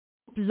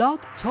Blog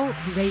Talk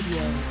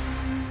Radio.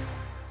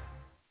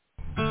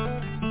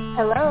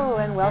 Hello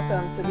and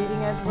welcome to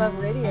Leading Edge Love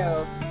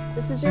Radio.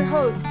 This is your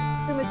host,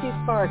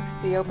 Sumati Sparks,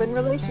 the Open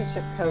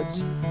Relationship Coach.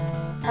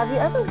 Have you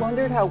ever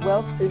wondered how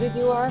well suited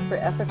you are for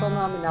ethical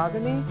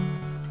non-monogamy?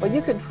 Well,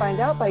 you can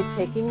find out by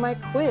taking my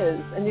quiz,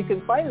 and you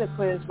can find the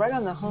quiz right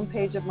on the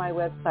homepage of my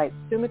website,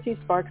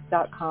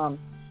 sumatisparks.com.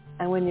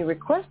 And when you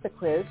request the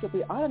quiz, you'll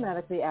be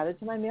automatically added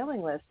to my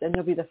mailing list, and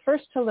you'll be the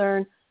first to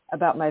learn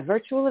about my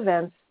virtual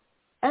events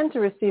and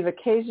to receive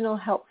occasional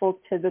helpful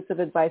tidbits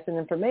of advice and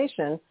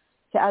information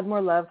to add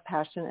more love,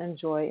 passion, and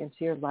joy into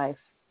your life.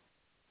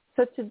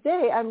 So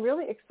today, I'm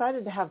really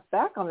excited to have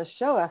back on the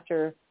show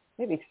after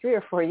maybe 3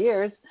 or 4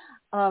 years,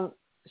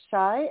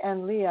 Shai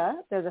and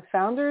Leah. They're the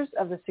founders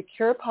of the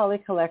Secure Poly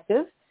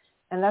Collective,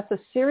 and that's a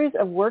series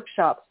of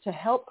workshops to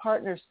help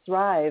partners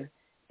thrive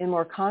in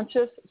more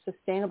conscious,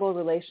 sustainable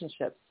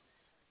relationships.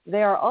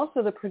 They are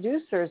also the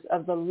producers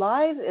of the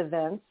live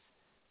events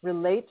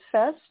Relate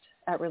Fest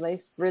at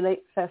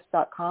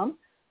relatefest.com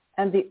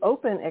and the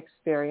Open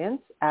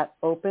Experience at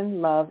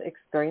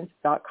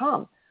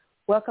openloveexperience.com.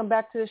 Welcome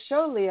back to the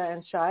show, Leah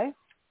and Shai.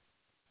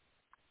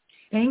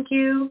 Thank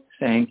you.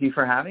 Thank you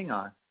for having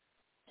us.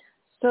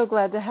 So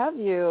glad to have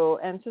you.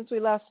 And since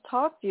we last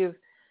talked, you've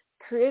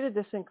created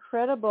this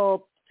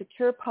incredible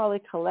Secure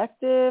Poly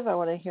Collective. I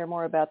want to hear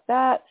more about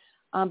that.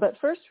 But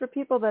first, for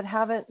people that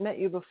haven't met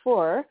you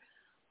before,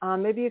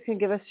 maybe you can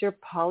give us your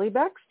poly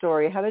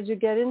backstory. How did you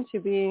get into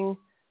being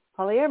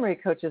polyamory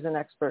coaches and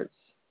experts?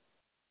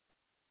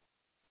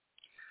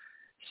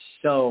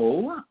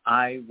 So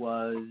I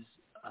was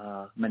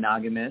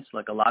monogamous,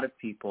 like a lot of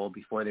people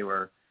before they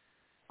were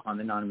on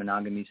the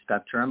non-monogamy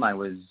spectrum. I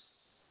was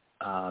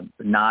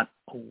not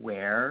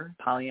aware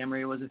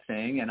polyamory was a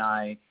thing, and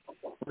I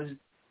was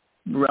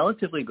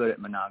relatively good at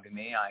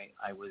monogamy. I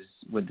was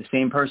with the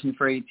same person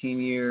for 18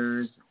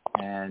 years,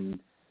 and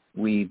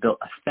we built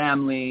a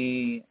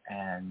family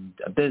and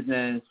a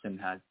business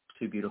and had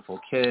 2 beautiful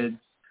kids.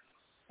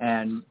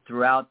 And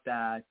throughout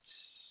that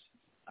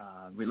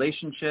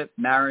relationship,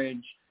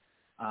 marriage,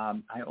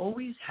 I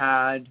always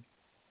had,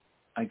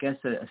 I guess,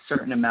 a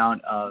certain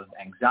amount of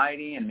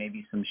anxiety and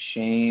maybe some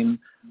shame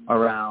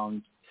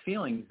around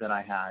feelings that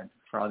I had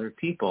for other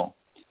people.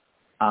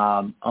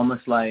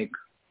 Almost like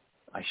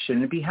I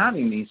shouldn't be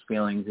having these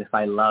feelings if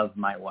I love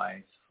my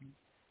wife,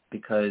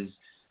 because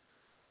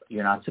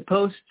you're not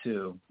supposed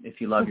to, if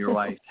you love your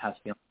wife, have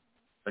feelings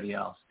for somebody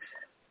else.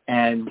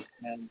 And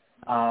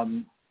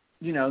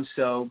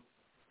so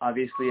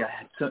obviously I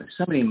had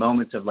so many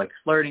moments of like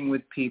flirting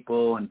with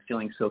people and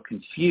feeling so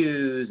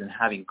confused and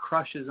having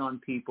crushes on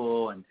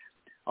people. And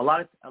a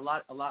lot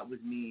was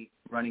me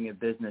running a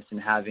business and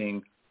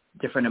having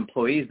different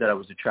employees that I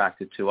was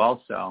attracted to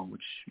also,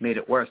 which made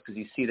it worse because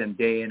you see them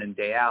day in and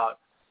day out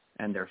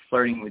and they're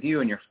flirting with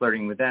you and you're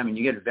flirting with them and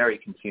you get very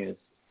confused.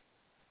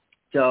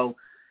 So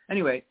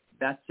anyway,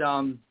 that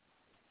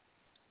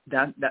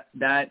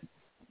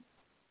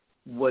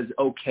was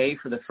okay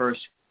for the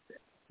first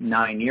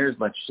 9 years,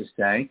 let's just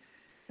say.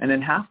 And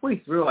then halfway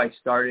through, I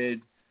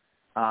started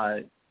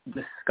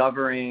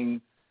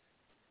discovering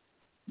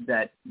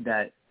that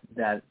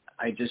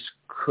I just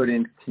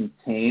couldn't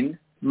contain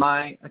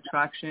my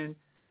attraction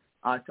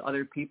to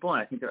other people.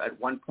 And I think that at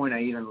one point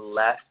I even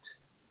left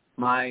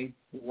my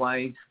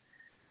wife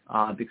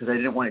because I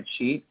didn't want to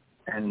cheat.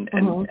 And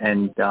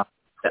that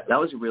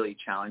was really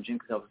challenging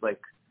because I was like,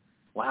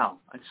 wow,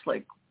 I just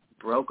like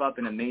broke up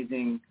an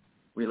amazing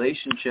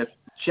relationship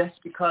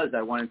just because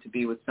I wanted to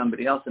be with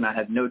somebody else, and I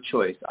had no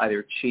choice,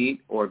 either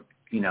cheat or,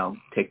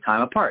 take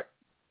time apart.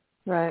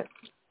 Right.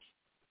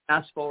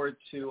 Fast forward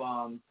to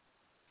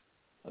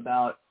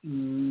about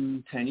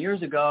 10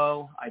 years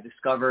ago, I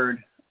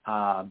discovered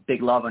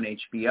Big Love on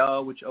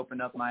HBO, which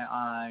opened up my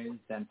eyes,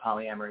 then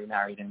Polyamory,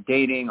 Married, and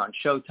Dating on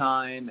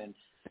Showtime, and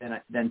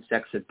then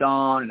Sex at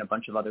Dawn and a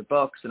bunch of other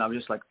books, and I was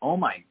just like, oh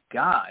my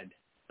God,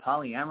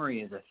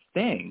 polyamory is a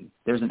thing.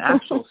 There's an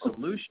actual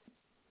solution.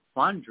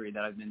 Quandary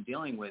that I've been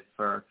dealing with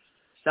for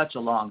such a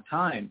long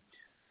time.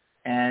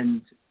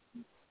 And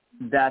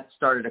that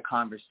started a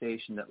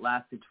conversation that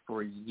lasted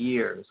for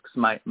years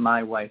because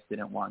my wife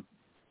didn't want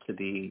to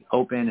be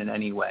open in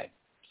any way.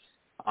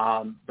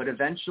 But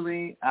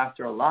eventually,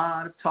 after a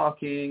lot of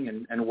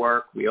talking and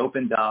work, we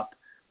opened up.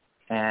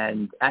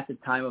 And at the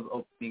time of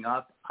opening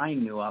up, I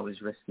knew I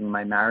was risking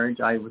my marriage.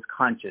 I was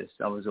conscious.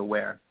 I was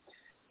aware.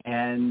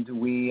 And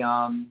we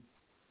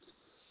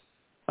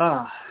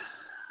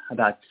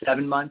about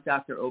 7 months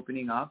after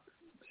opening up,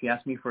 she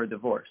asked me for a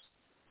divorce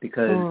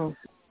because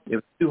it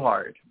was too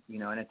hard,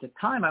 and at the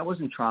time I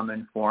wasn't trauma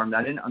informed.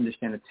 I didn't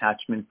understand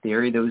attachment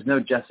theory. There was no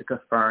Jessica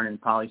Fern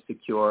and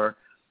Polysecure.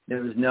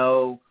 There was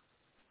no,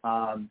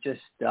 I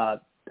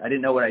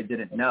didn't know what I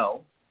didn't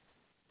know.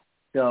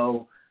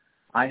 So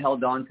I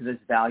held on to this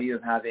value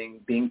of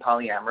being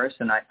polyamorous,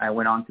 and I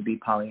went on to be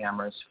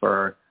polyamorous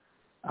for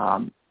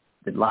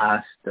the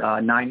last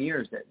 9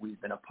 years that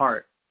we've been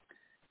apart.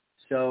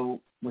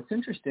 So what's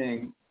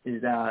interesting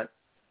is that,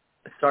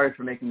 sorry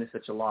for making this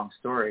such a long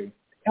story.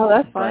 Oh,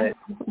 that's fine.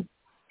 But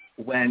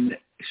when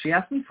she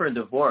asked me for a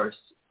divorce,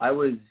 I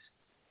was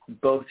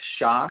both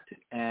shocked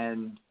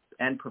and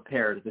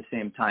prepared at the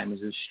same time.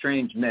 It was a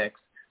strange mix.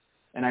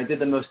 And I did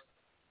the most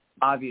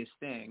obvious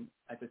thing.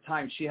 At the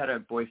time, she had a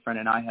boyfriend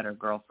and I had a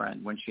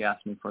girlfriend when she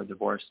asked me for a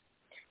divorce.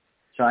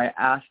 So I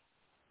asked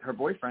her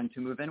boyfriend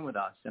to move in with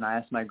us, and I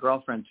asked my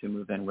girlfriend to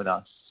move in with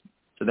us.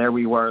 So there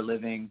we were,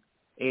 living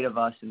 8 of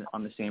us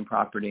on the same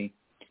property,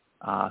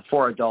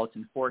 4 adults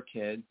and 4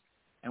 kids,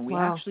 and we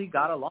actually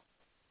got along.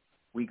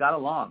 We got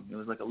along. It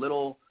was like a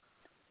little,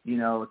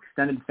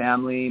 extended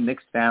family,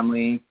 mixed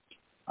family.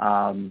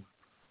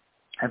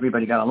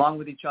 Everybody got along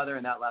with each other,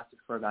 and that lasted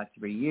for about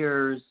 3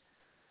 years.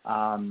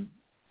 And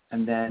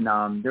then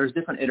there's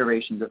different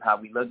iterations of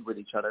how we lived with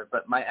each other.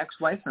 But my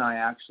ex-wife and I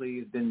actually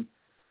have been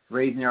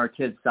raising our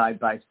kids side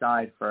by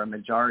side for a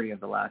majority of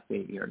the last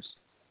 8 years.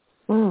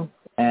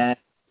 And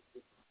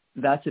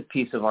that's a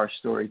piece of our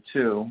story,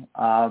 too.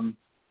 And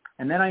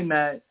then I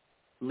met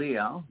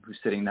Leah, who's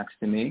sitting next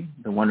to me,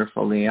 the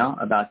wonderful Leah,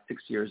 about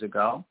 6 years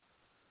ago.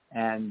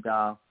 And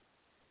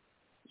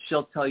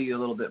she'll tell you a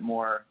little bit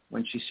more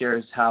when she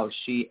shares how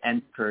she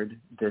entered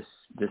this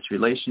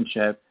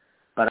relationship.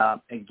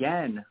 But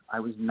again, I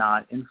was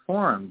not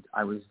informed.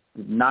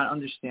 Did not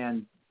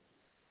understand,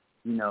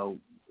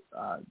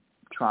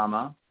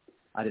 trauma.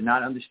 I did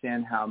not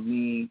understand how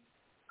me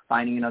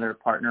finding another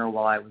partner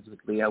while I was with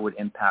Leah would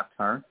impact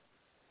her.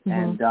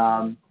 And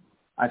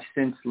I've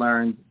since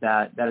learned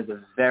that is a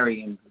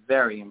very,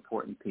 very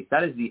important piece.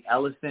 That is the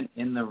elephant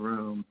in the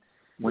room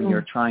when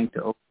you're trying to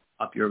open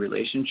up your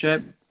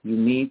relationship. You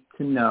need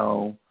to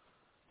know,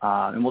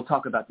 and we'll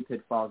talk about the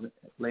pitfalls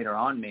later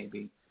on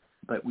maybe,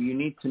 but you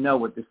need to know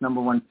what this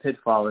number one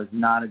pitfall is: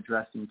 not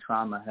addressing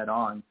trauma head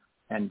on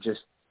and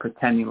just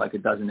pretending like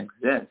it doesn't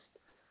exist.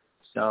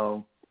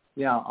 So,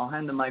 yeah, I'll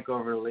hand the mic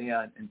over to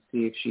Leah and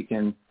see if she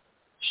can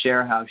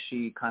share how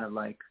she kind of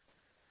like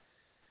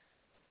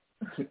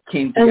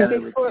came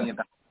together with me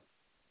about.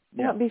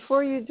 Yeah.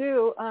 Before you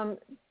do,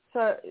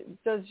 so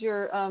does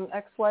your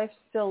ex-wife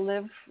still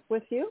live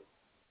with you?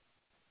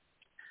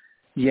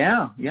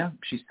 Yeah,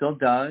 she still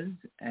does,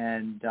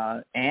 and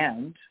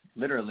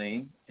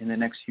literally in the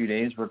next few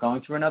days we're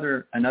going through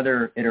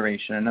another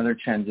iteration, another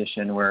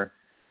transition where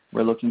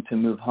we're looking to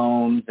move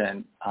homes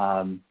and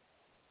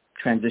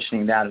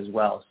transitioning that as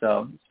well.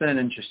 So it's been an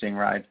interesting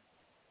ride.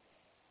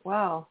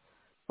 Wow.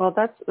 Well,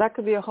 that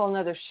could be a whole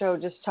nother show,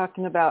 just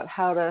talking about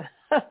how to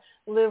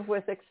live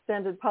with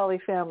extended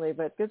polyfamily,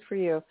 but good for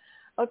you.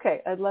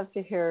 Okay, I'd love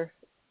to hear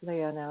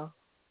Leah now.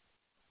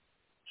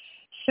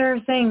 Sure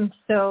thing.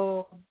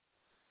 So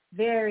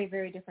very,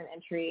 very different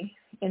entry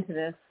into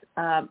this.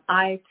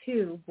 I,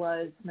 too,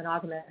 was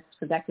monogamous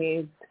for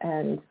decades,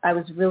 and I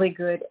was really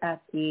good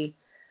at the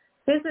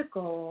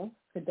physical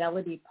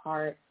fidelity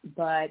part,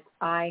 but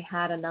I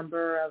had a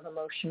number of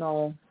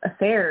emotional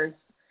affairs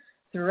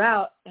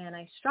throughout, and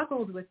I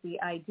struggled with the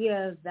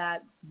idea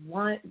that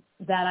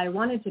I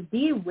wanted to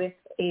be with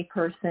a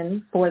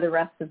person for the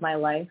rest of my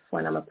life,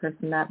 when I'm a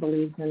person that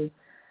believes in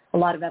a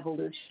lot of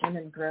evolution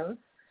and growth,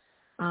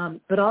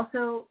 but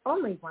also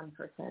only one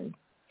person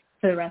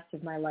for the rest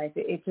of my life.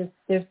 It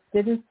just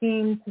didn't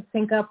seem to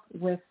sync up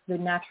with the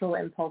natural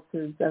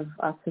impulses of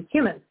us as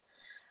humans.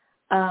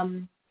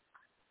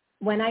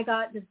 When I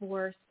got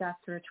divorced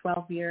after a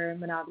 12-year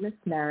monogamous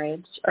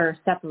marriage, or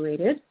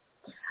separated,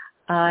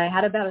 I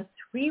had about a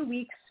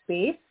 3-week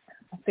space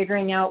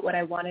figuring out what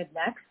I wanted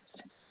next.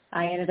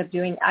 I ended up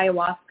doing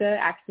ayahuasca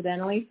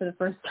accidentally for the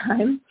first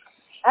time.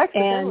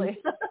 Accidentally?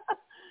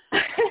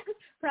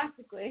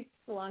 Practically.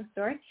 It's a long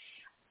story.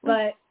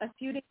 But a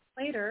few days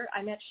later,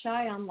 I met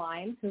Shai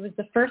online, who was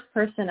the first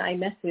person I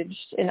messaged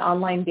in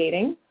online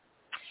dating.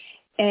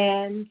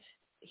 And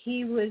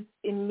he was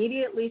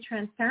immediately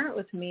transparent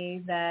with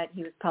me that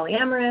he was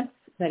polyamorous,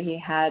 that he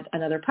had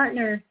another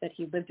partner, that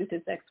he lived with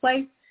his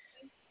ex-wife.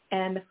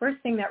 And the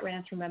first thing that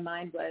ran through my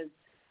mind was,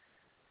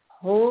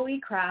 holy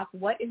crap,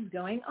 what is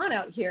going on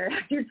out here?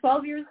 After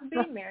 12 years of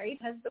being married,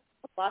 has the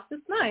world lost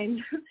its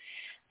mind?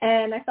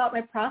 And I thought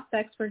my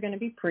prospects were going to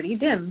be pretty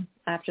dim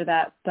after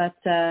that. But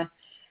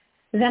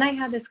then I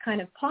had this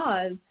kind of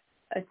pause.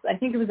 I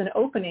think it was an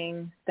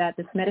opening that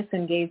this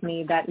medicine gave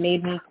me that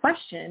made me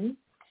question,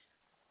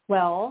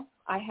 well,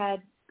 I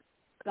had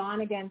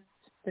gone against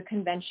the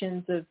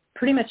conventions of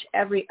pretty much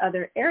every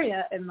other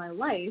area in my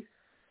life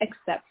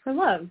except for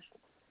love.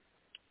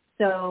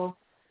 So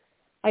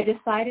I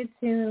decided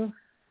to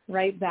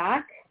write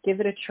back, give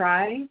it a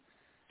try,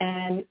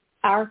 and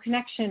our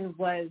connection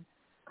was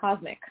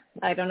cosmic.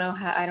 I don't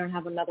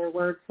have another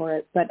word for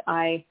it, but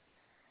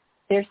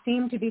there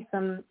seemed to be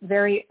some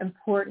very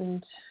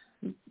important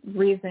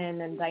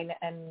reason and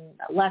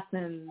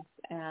lessons,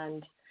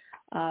 and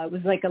it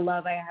was like a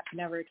love I have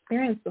never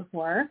experienced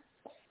before.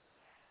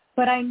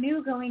 But I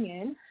knew going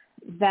in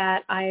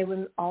that I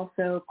was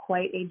also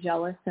quite a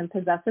jealous and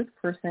possessive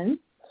person.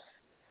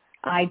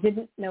 I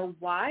didn't know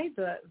why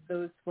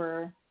those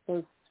were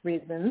those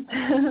reasons,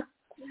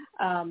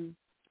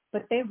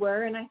 but they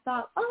were, and I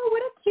thought, oh,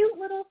 what a cute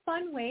little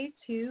fun way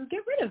to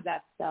get rid of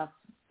that stuff.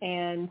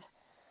 And,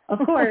 of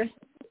course,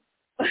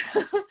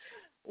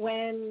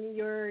 when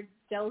your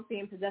jealousy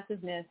and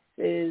possessiveness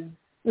is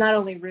not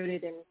only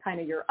rooted in kind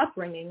of your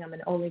upbringing, I'm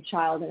an only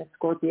child and a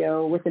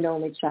Scorpio with an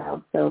only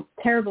child, so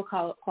terrible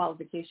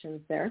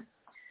qualifications there,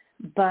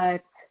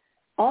 but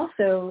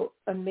also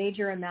a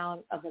major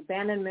amount of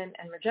abandonment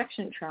and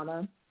rejection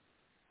trauma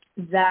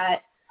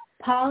that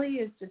poly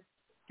is just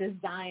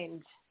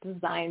designed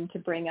to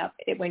bring up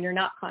it when you're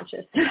not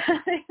conscious.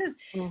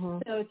 Mm-hmm.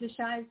 So to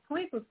Shai's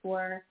point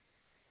before,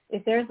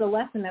 if there's a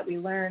lesson that we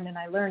learned, and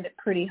I learned it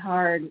pretty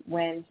hard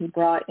when he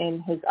brought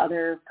in his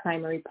other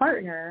primary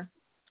partner,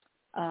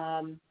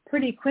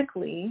 pretty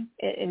quickly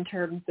in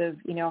terms of,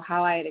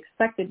 how I had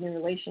expected new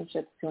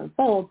relationships to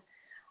unfold,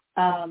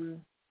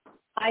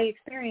 I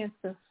experienced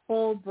the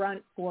full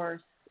brunt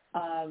force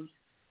of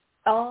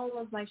all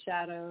of my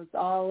shadows,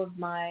 all of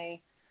my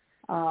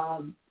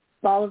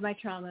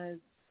traumas,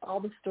 all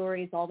the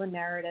stories, all the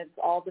narratives,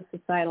 all the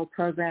societal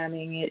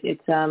programming.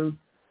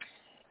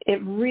 It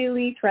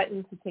really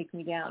threatened to take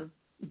me down,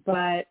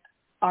 but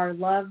our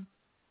love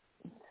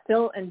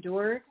still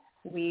endured.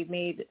 We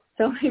made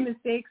so many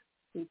mistakes.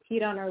 We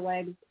peed on our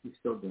legs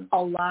a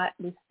lot.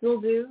 We still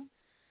do.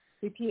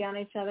 We pee on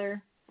each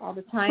other all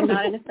the time,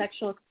 not in a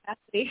sexual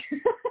capacity.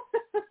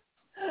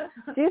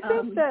 Do you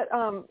think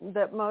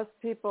that most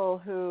people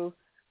who,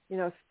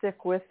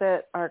 stick with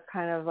it are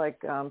kind of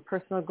like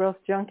personal growth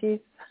junkies?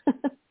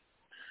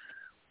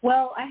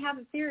 Well, I have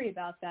a theory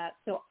about that.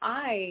 So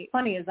I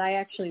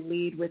actually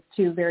lead with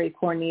two very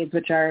core needs,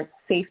 which are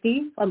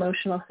safety,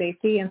 emotional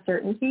safety and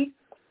certainty,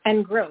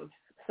 and growth.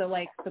 So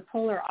like the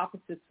polar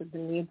opposites of the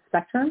need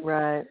spectrum.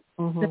 Right.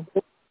 Mm-hmm.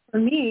 So for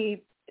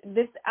me,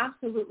 this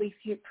absolutely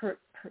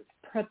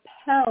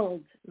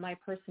propelled my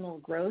personal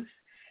growth.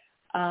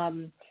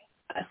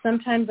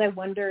 Sometimes I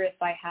wonder if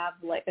I have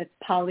if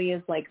poly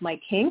is like my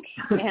kink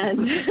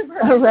and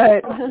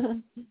right.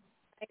 my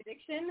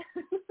addiction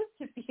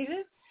to feed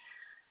it.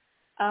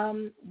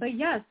 But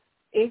yes,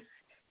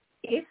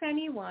 if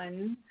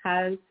anyone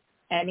has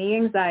any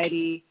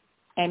anxiety,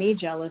 any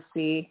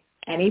jealousy,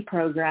 any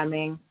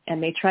programming,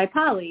 and they try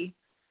poly,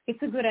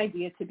 it's a good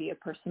idea to be a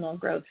personal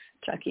growth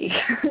junkie.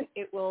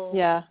 It will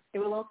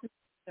also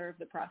serve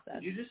the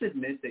process. Did you just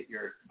admit that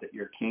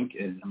your kink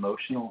is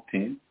emotional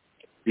pain?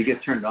 You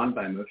get turned on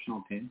by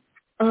emotional pain?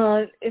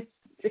 The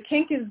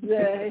kink is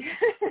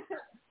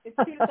it's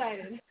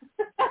two-sided.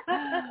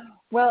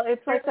 Well,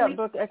 it's like that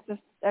book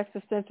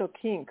Existential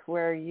Kink,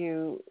 where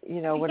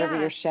whatever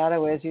your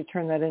shadow is, you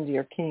turn that into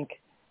your kink.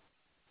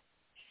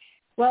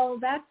 Well,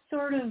 that's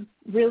sort of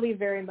really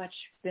very much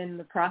been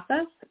the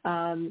process,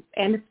 and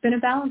it's been a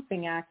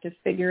balancing act of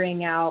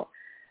figuring out,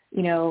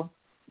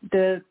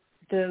 the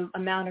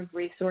amount of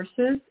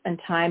resources and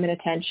time and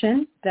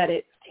attention that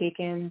it's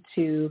taken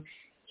to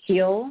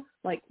heal.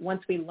 Like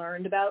once we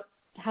learned about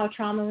how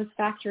trauma was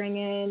factoring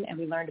in, and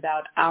we learned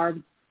about our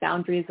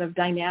boundaries of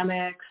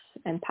dynamics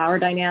and power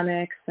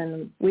dynamics,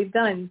 and we've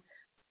done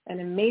an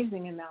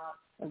amazing amount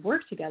of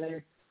work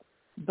together,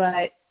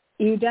 but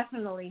you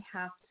definitely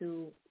have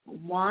to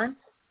want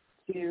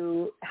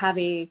to have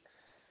the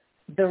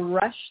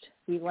rushed,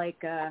 what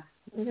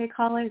do they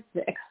call it?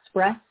 The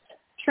express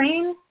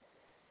train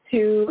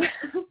to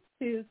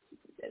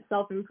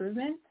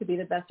self-improvement, to be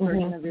the best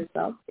version of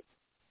yourself.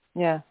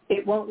 Yeah.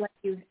 It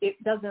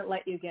doesn't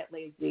let you get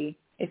lazy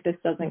if this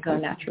doesn't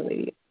come naturally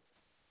to you.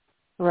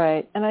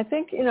 Right. And I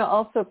think,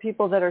 also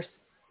people that are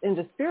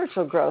into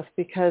spiritual growth,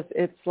 because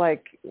it's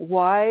like,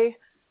 why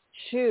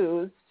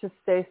choose to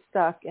stay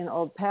stuck in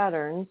old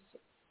patterns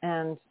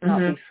and not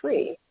be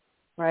free,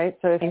 right?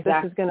 So if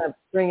this is going to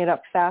bring it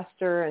up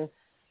faster and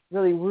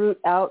really root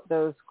out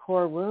those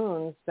core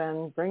wounds,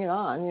 then bring it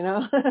on,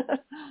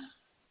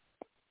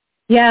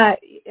 Yeah,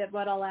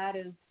 what I'll add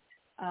is,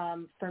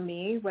 for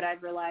me, what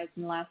I've realized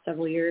in the last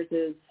several years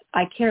is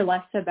I care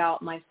less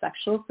about my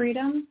sexual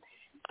freedom.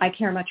 I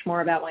care much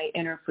more about my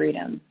inner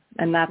freedom.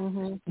 And that's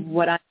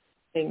what I'm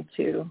getting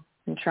to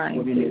and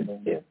trying to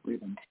do.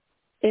 Freedom?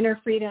 Inner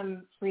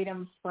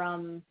freedom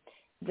from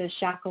the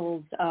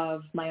shackles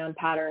of my own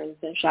patterns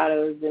and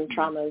shadows and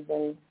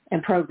traumas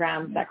and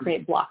programs that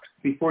create blocks.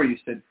 Before you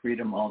said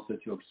freedom also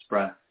to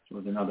express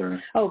was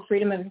another. Oh,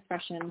 freedom of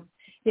expression.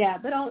 Yeah,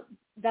 but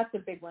that's a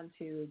big one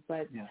too.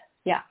 But yeah.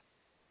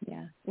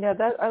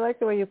 That I like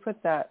the way you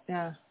put that.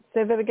 Yeah.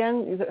 Say that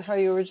again. Is it how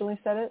you originally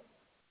said it?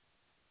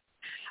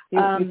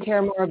 You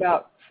care more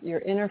about your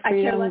inner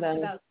freedom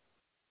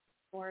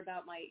more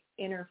about my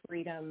inner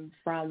freedom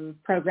from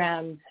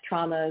programs,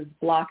 traumas,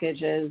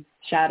 blockages,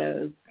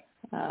 shadows,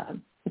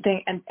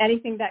 and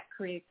anything that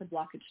creates a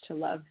blockage to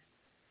love.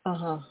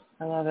 I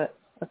love it.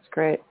 That's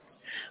great.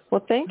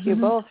 Well, thank you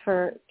both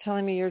for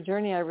telling me your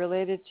journey. I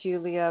related to you,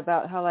 Leah,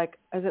 about how is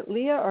it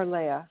Leah or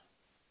Leah?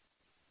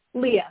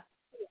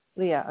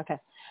 Leah, okay.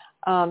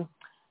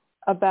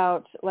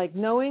 About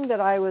knowing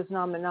that I was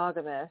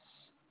non-monogamous,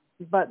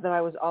 but that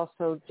I was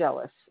also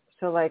jealous.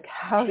 So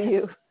how do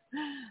you?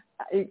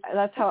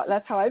 That's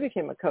how I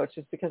became a coach,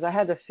 is because I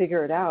had to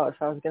figure it out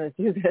if I was going to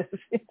do this.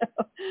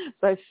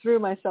 So I threw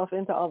myself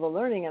into all the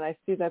learning, and I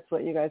see that's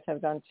what you guys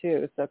have done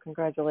too. So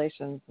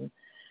congratulations, and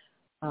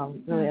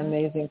really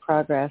amazing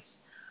progress.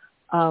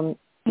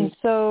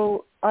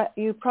 So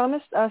you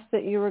promised us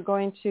that you were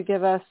going to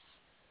give us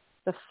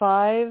the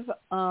 5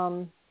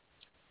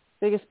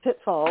 biggest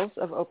pitfalls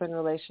of open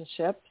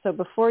relationship. So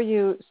before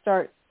you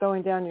start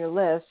going down your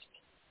list,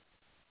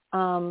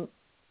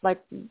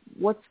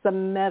 what's the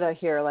meta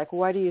here? Like,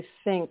 why do you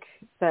think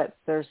that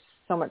there's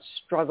so much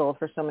struggle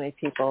for so many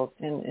people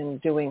in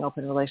doing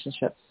open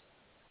relationships?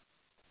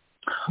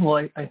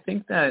 Well, I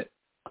think that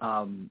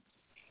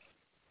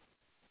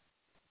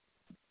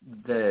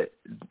the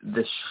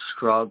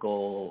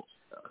struggle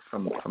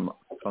from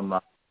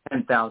a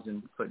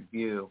 10,000-foot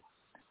view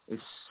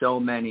is so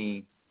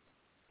many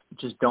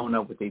just don't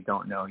know what they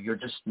don't know. You're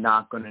just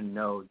not going to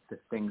know the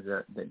things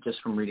that just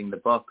from reading the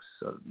books.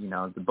 So,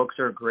 the books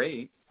are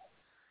great,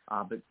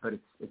 but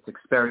it's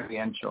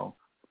experiential.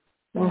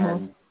 Mm-hmm.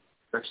 And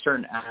there are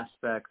certain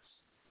aspects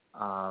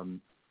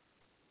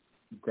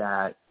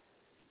that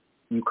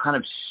you kind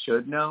of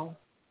should know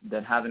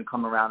that haven't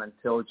come around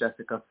until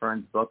Jessica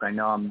Fern's book. I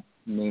know I'm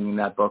naming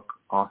that book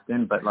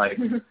often, but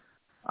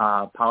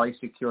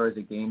Polysecure is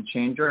a game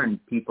changer, and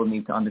people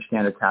need to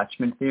understand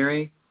attachment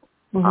theory.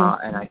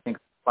 Mm-hmm. And I think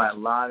why a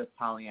lot of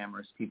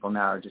polyamorous people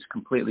now are just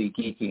completely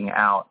geeking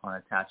out on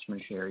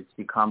attachment theory. It's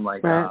become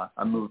like right.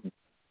 a movement.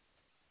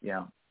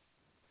 Yeah.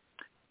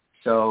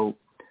 So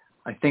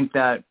I think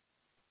that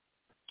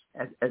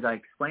as I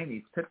explain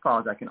these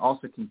pitfalls, I can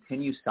also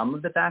continue some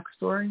of the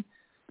backstory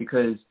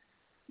because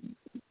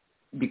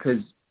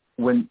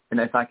when, and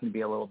if I can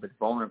be a little bit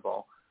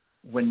vulnerable,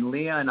 when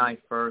Leah and I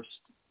first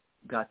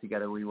got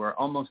together, we were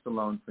almost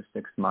alone for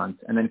 6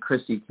 months, and then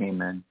Chrissy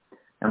came in.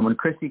 And when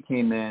Chrissy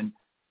came in,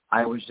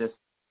 I was just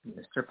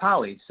Mr.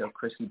 Poly, so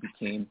Chrissy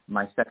became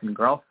my second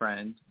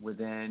girlfriend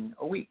within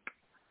a week.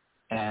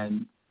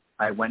 And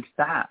I went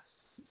fast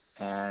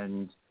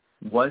and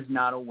was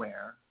not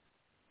aware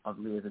of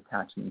Leah's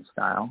attachment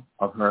style,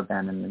 of her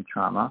abandonment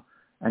trauma,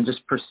 and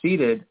just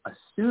proceeded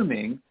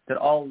assuming that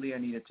all Leah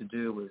needed to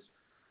do was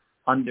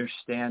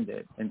understand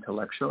it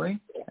intellectually.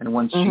 And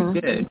once mm-hmm.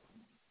 she did,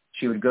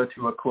 she would go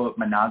through a, quote,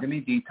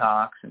 monogamy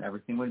detox, and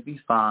everything would be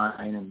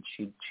fine, and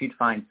she'd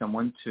find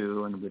someone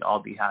too, and we'd all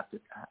be happy,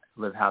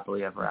 live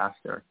happily ever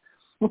after.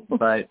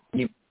 But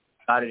he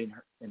got it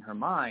in her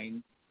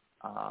mind,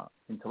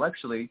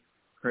 intellectually,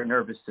 her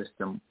nervous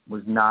system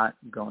was not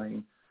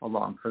going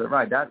along for the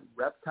ride. That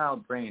reptile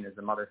brain is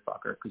a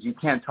motherfucker because you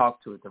can't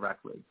talk to it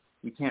directly.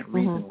 You can't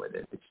reason mm-hmm. with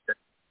it. It's just,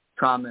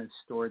 trauma is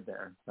stored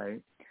there, right?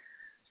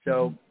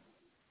 So mm-hmm.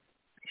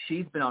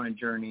 she's been on a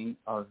journey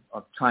of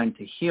trying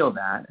to heal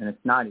that, and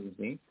it's not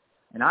easy.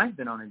 And I've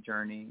been on a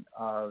journey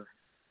of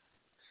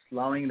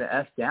slowing the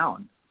F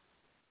down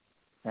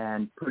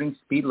and putting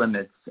speed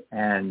limits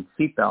and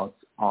seatbelts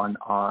on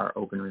our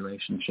open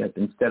relationship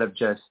instead of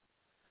just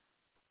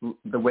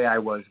the way I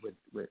was with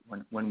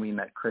when we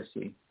met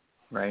Chrissy,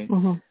 right?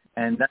 Mm-hmm.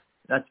 And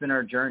that's been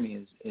our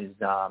journey is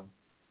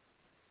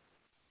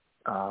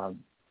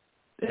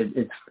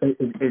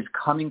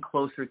coming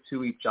closer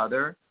to each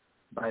other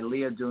by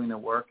Leah doing the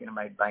work and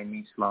by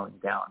me slowing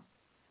down.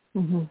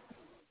 Mm-hmm.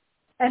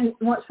 And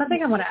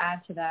something I want to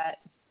add to that,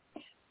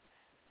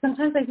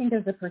 sometimes I think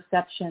there's a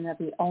perception that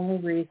the only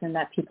reason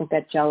that people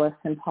get jealous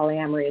in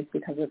polyamory is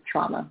because of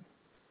trauma.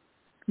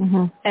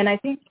 Mm-hmm. And I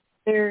think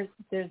there's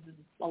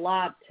a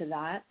lot to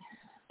that.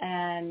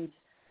 And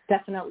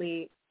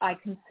definitely I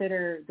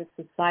consider the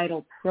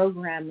societal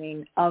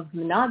programming of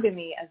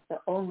monogamy as the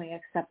only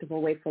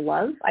acceptable way for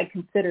love. I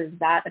consider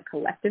that a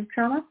collective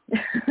trauma.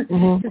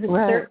 Mm-hmm.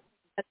 Right.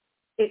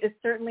 It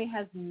certainly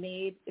has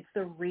it's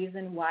the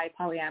reason why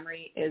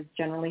polyamory is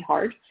generally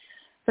hard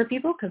for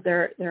people because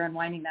they're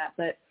unwinding that.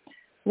 But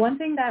one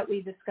thing that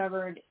we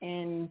discovered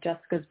in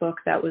Jessica's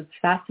book that was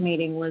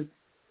fascinating was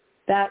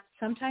that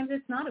sometimes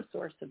it's not a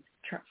source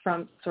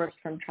from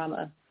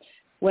trauma.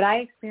 What I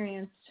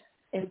experienced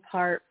in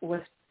part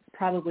was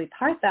probably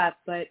part that,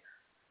 but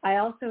I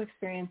also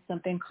experienced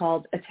something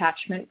called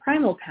attachment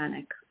primal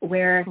panic,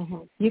 where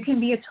mm-hmm. you can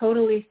be a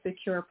totally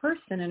secure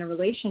person in a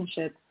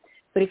relationship,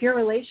 but if your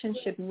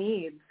relationship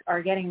needs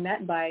are getting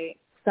met by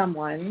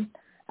someone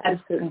at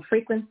a certain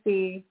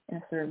frequency, in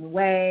a certain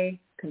way,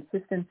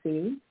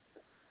 consistency,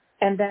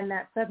 and then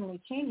that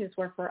suddenly changes,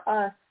 where for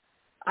us,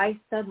 I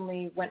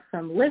suddenly went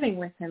from living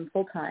with him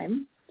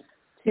full-time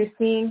to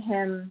seeing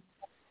him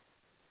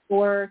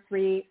 4,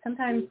 3,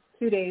 sometimes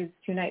 2 days,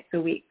 2 nights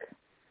a week.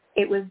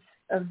 It was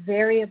a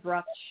very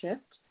abrupt shift.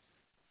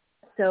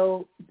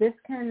 So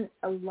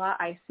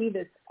I see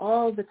this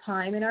all the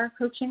time in our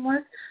coaching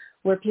work,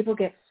 where people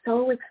get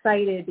so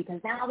excited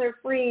because now they're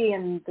free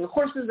and the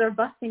horses are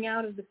busting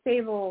out of the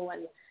stable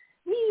and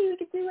we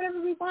can do whatever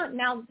we want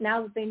now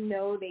that they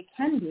know they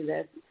can do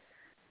this.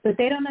 But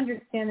they don't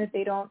understand that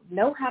they don't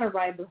know how to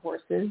ride the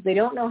horses. They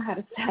don't know how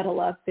to saddle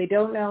up. They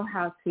don't know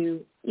how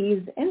to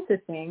ease into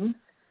things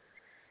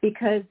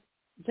because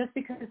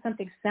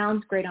something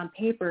sounds great on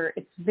paper,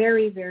 it's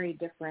very, very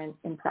different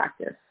in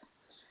practice.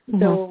 Mm-hmm.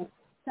 So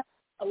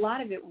a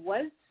lot of it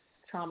was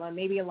trauma,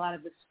 maybe a lot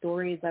of the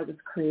stories I was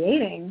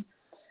creating,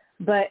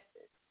 but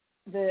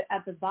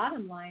at the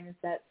bottom line is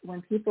that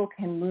when people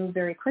can move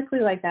very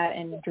quickly like that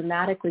and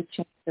dramatically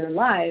change their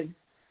lives,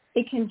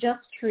 it can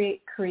just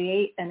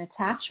create an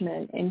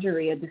attachment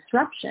injury, a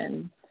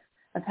disruption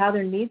of how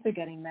their needs are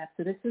getting met.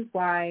 So this is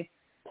why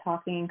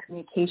talking,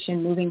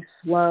 communication, moving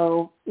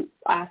slow,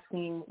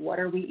 asking what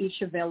are we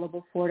each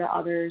available for to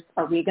others?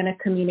 Are we going to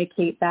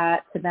communicate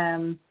that to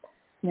them?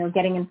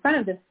 Getting in front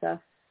of this stuff,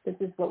 this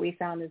is what we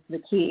found is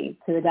the key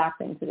to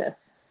adapting to this.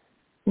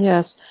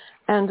 Yes.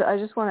 And I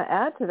just want to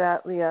add to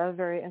that, Leah, a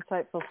very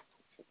insightful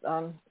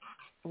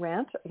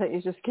rant that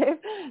you just gave,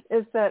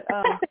 is that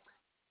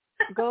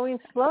going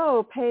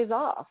slow pays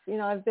off.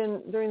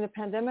 During the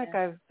pandemic,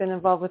 I've been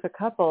involved with a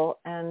couple,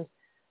 and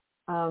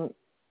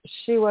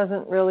she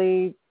wasn't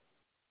really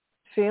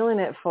feeling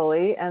it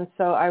fully. And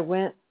so I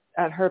went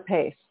at her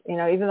pace,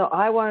 even though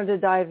I wanted to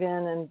dive in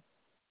and,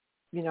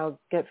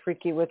 get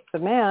freaky with the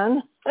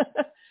man,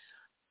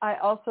 I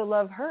also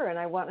love her and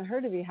I wanted her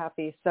to be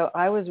happy. So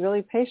I was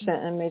really patient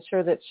and made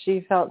sure that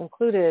she felt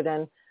included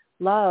and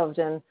loved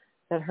and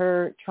that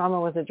her trauma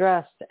was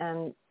addressed.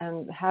 And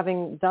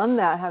having done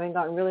that, having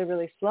gotten really,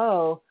 really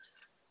slow,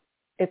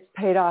 it's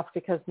paid off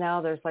because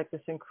now there's like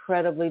this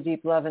incredibly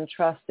deep love and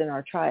trust in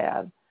our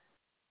triad.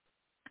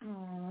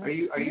 Are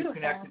you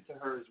connected to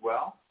her as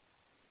well?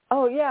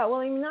 Oh, yeah.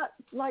 Well, not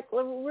like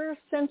we're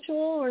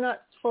sensual. We're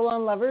not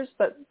full-on lovers,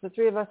 but the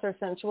three of us are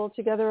sensual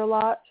together a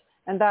lot.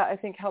 And that, I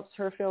think, helps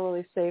her feel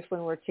really safe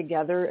when we're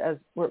together, as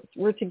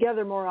we're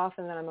together more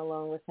often than I'm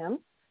alone with him.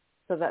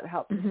 So that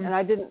helps. Mm-hmm.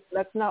 And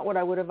that's not what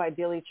I would have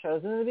ideally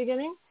chosen in the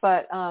beginning,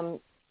 but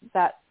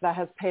that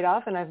has paid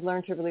off. And I've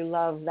learned to really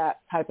love that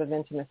type of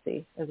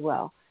intimacy as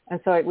well. And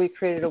so we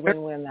created a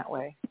win-win that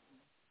way.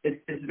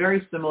 It's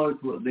very similar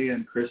to what Leah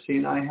and Christy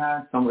and I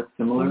had, somewhat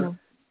similar.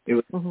 Mm-hmm. It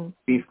was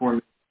before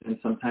me, and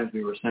sometimes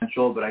we were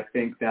sensual, but I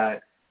think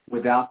that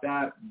without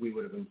that, we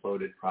would have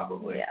imploded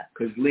probably. Yeah.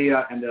 Because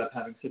Leah ended up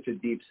having such a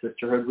deep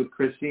sisterhood with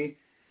Christy.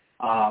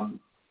 And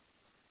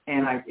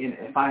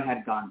if I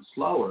had gone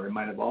slower, it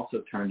might have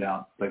also turned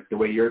out like the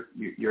way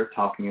you're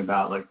talking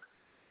about. Like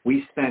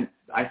I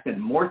spent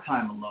more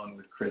time alone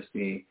with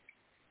Christy,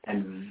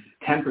 and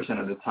 10%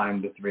 of the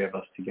time the three of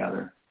us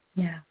together.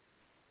 Yeah.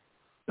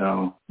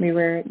 So we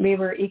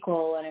were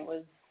equal, and it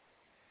was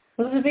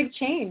a big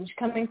change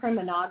coming from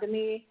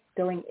monogamy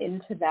going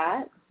into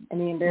that. I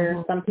mean, there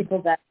are some people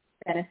that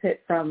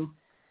benefit from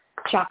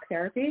shock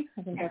therapy.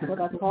 I think that's what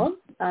that's called.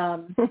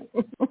 And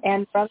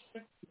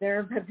there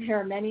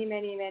are many,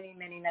 many, many,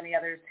 many, many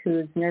others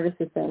whose nervous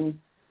systems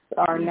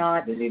are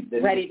not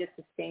ready to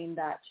sustain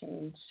that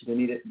change. They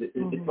need it.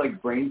 It's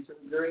like brain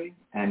surgery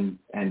and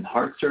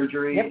heart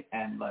surgery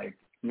and like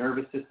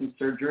nervous system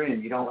surgery,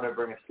 and you don't want to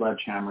bring a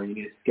sledgehammer. You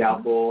need a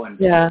scalpel, and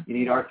you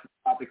need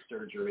arthroscopic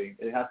surgery.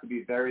 It has to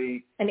be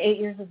very... And 8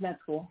 years of med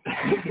school.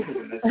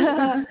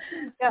 Yeah,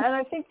 and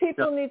I think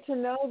people need to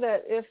know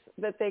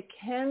that they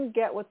can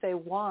get what they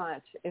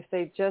want if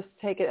they just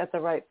take it at the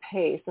right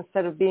pace,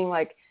 instead of being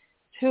like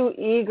too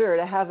eager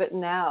to have it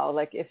now.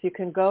 Like if you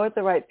can go at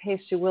the right pace,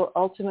 you will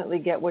ultimately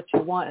get what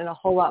you want and a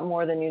whole lot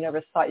more than you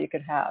never thought you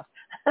could have.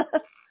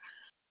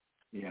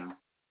 Yeah.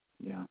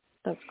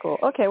 That's cool.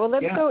 Okay, well,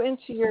 let's go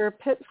into your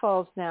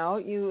pitfalls now.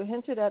 You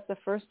hinted at the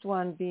first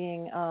one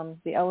being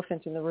the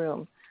elephant in the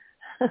room.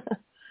 It's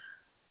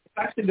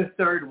actually the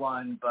third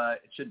one,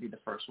 but it should be the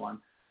first one.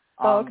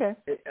 Okay.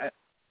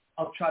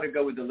 I'll try to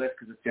go with the list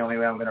because it's the only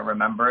way I'm going to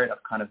remember it.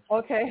 I've kind of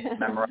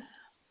memorized.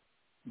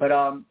 But,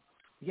 I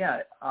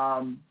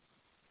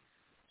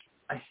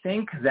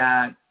think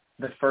that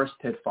the first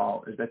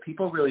pitfall is that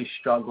people really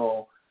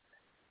struggle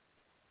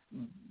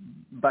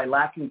by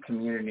lacking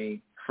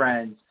community,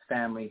 friends,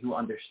 family who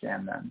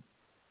understand them.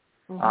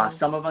 Mm-hmm.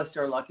 Some of us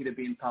are lucky to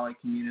be in poly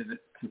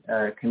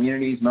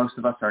communities. Most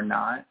of us are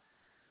not.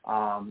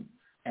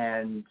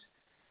 And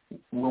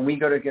when we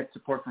go to get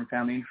support from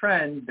family and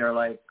friends, they're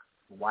like,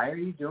 why are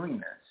you doing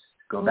this?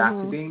 Go back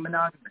to being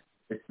monogamous.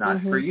 It's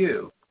not for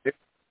you. It's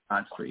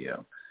not for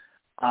you.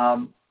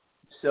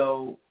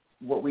 So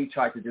what we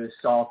try to do is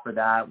solve for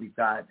that. We've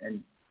got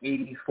an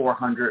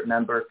 8,400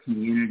 member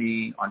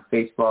community on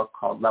Facebook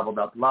called Leveled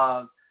Up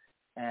Love.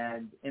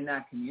 And in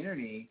that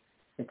community,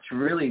 it's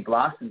really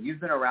blossomed. You've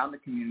been around the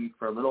community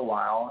for a little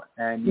while,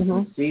 and you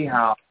can see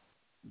how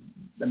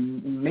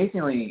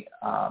amazingly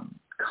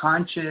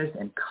conscious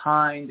and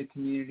kind the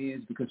community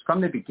is, because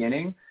from the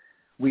beginning,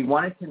 we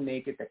wanted to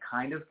make it the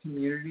kind of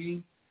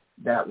community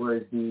that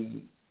was the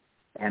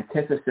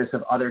antithesis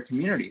of other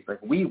communities.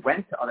 Like we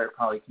went to other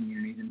poly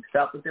communities and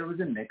felt that there was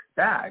a mixed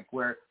bag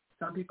where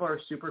some people are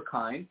super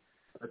kind,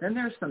 but then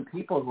there's some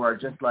people who are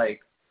just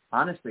like,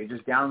 honestly,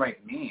 just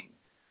downright mean.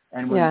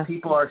 And when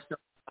people are still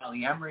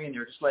polyamory and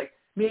they're just like,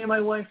 me and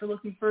my wife are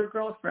looking for a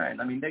girlfriend,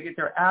 I mean, they get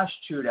their ass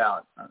chewed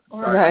out.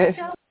 Sorry.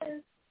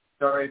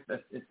 Sorry,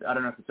 I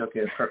don't know if it's okay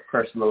to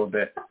curse a little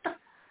bit.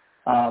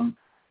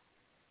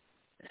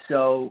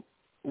 So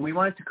we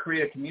wanted to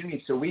create a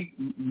community. So we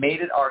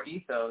made it our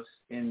ethos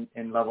in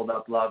Leveled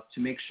Up Love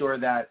to make sure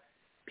that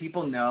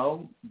people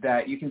know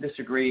that you can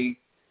disagree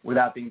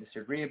without being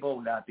disagreeable,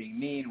 without being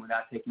mean,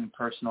 without taking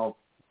personal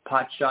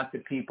pot shots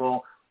at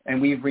people.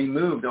 And we've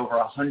removed over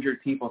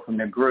 100 people from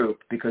the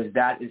group because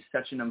that is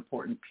such an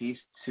important piece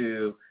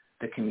to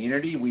the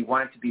community. We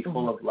want it to be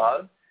full of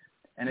love.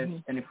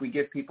 And if we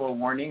give people a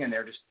warning and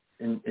they're just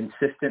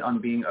insistent on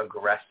being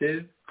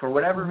aggressive for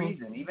whatever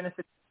reason, even if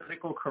it's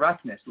political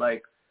correctness,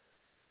 like,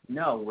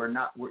 no,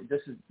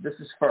 this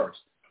is first.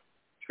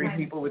 Treat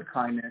people with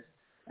kindness,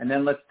 and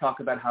then let's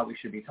talk about how we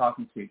should be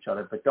talking to each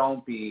other, but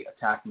don't be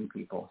attacking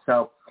people.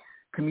 So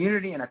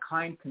community, and a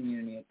kind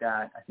community at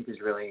that, I think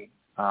is really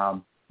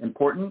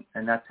important,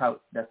 and that's how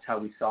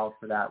we solve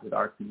for that with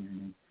our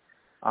community.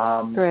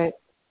 Great.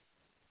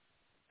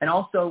 And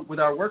also with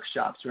our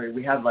workshops, right?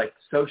 We have like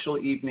social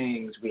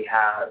evenings. We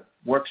have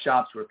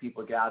workshops where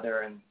people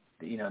gather and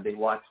they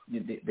watch,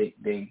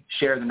 they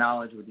share the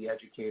knowledge with the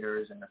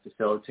educators and the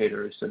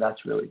facilitators. So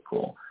that's really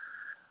cool.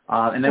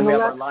 And then we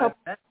have our live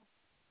events.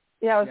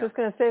 Yeah, I was just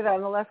going to say that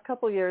in the last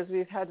couple of years,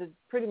 we've had to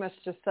pretty much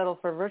just settle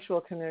for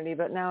virtual community,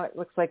 but now it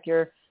looks like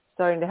you're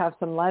starting to have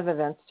some live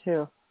events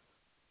too.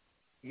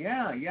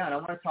 Yeah. And I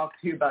want to talk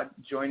to you about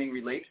joining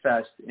Relate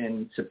Fest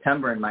in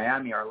September in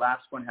Miami. Our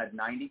last one had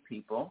 90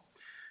 people.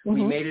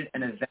 We made it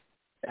an event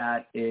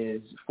that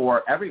is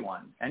for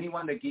everyone,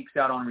 anyone that geeks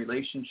out on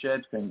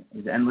relationships and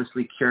is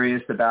endlessly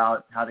curious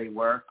about how they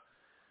work.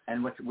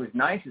 And what was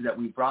nice is that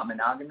we brought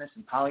monogamous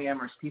and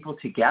polyamorous people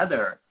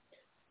together.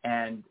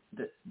 And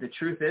the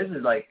truth is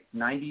like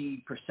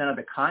 90% of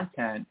the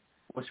content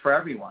was for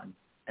everyone.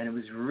 And it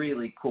was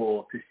really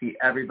cool to see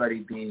everybody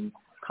being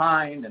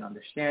kind and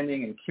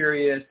understanding and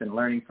curious and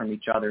learning from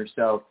each other.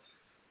 So,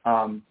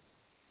 and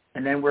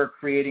then we're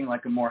creating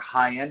like a more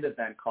high-end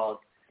event called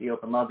the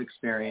Open Love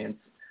Experience.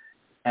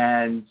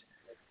 And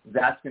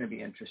that's going to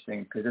be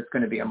interesting because it's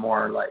going to be a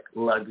more like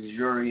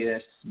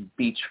luxurious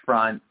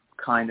beachfront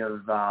kind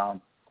of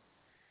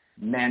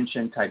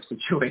mansion type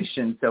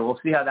situation. So we'll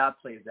see how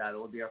that plays out. It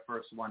will be our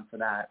first one for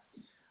that.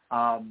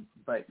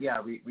 But yeah,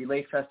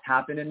 Relate Fest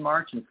happened in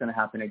March and it's going to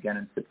happen again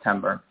in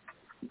September.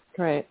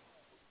 Great.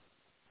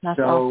 That's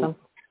awesome.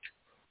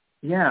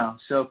 Yeah,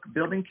 so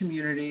building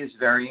community is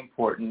very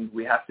important.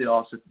 We have to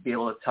also be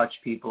able to touch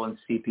people and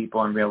see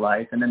people in real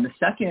life. And then the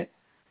second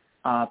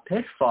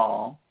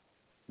pitfall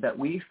that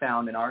we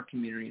found in our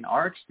community and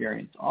our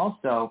experience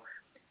also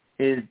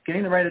is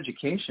getting the right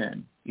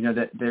education.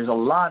 That there's a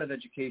lot of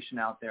education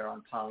out there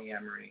on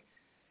polyamory,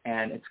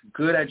 and it's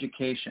good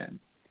education.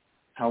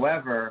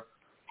 However,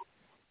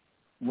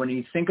 when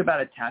you think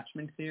about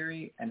attachment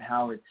theory and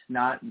how it's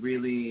not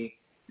really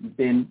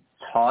been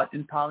taught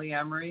in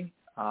polyamory,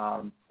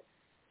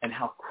 and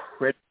how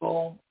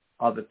critical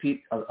of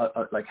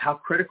how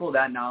critical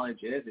that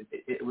knowledge is,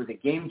 it was a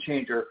game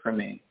changer for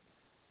me.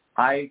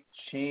 I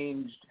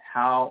changed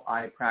how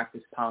I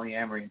practice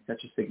polyamory in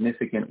such a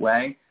significant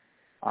way,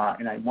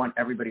 and I want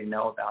everybody to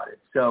know about it.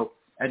 So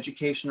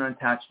education on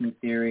attachment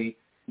theory,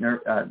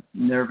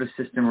 nervous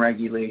system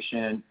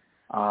regulation,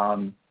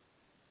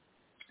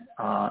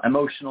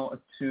 emotional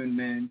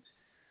attunement,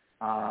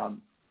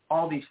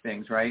 all these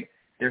things, right?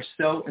 They're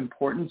so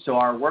important. So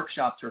our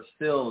workshops are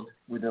filled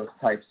with those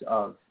types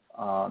of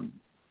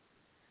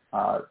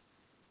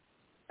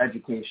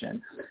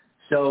education.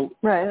 So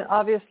right, and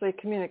obviously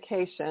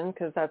communication,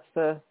 because that's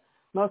the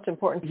most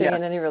important thing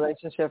in any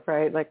relationship,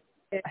 right? Like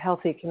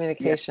healthy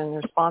communication,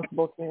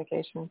 responsible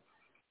communication.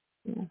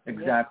 Yeah.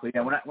 Exactly.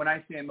 Yeah. When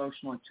I say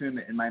emotional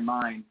attunement in my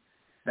mind,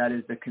 that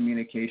is the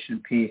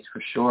communication piece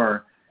for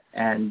sure.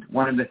 And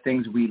one of the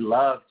things we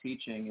love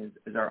teaching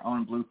is our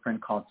own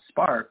blueprint called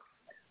Spark,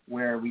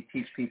 where we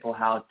teach people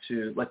how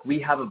to, like, we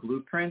have a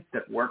blueprint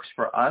that works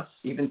for us.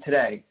 Even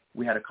today,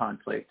 we had a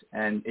conflict,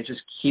 and it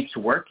just keeps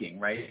working,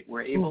 right?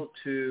 We're able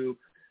to,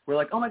 we're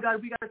like, oh, my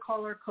God, we got to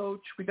call our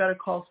coach. We got to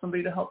call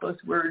somebody to help us.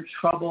 We're in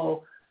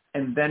trouble.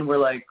 And then we're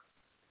like,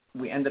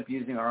 we end up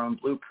using our own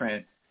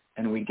blueprint,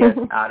 and we get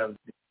out of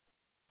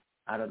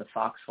the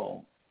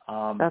foxhole.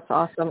 That's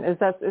awesome. Is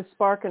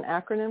Spark an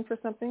acronym for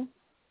something?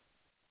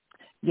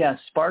 Yeah,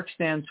 Spark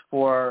stands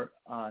for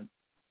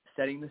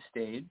setting the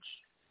stage.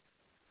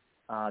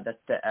 That's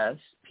the S.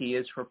 P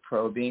is for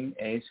probing.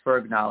 A is for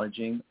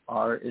acknowledging.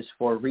 R is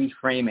for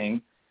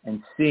reframing.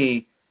 And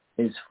C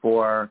is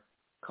for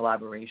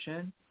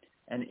collaboration.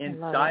 And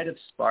inside of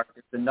Spark,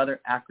 there's another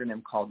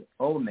acronym called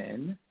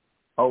OMEN,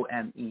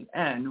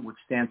 O-M-E-N, which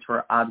stands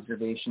for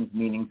observations,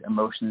 meanings,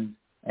 emotions,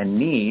 and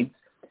needs.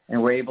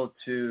 And we're able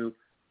to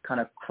kind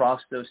of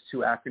cross those two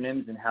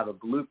acronyms and have a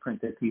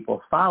blueprint that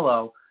people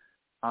follow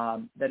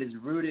that is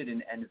rooted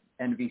in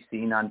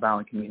NVC,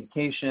 nonviolent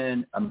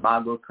communication,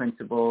 Imago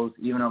principles,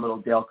 even a little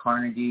Dale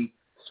Carnegie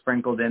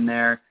sprinkled in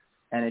there.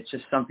 And it's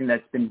just something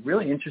that's been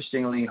really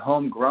interestingly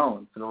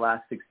homegrown for the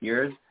last 6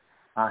 years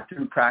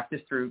through practice,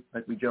 through,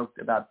 like we joked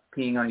about,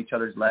 peeing on each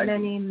other's legs.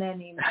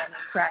 Many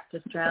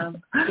practice rounds.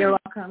 You're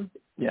welcome.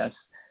 Yes.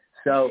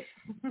 So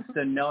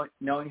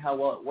knowing how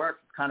well it works,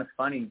 it's kind of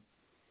funny.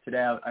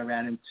 Today I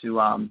ran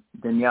into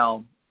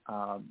Danielle,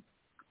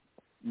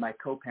 my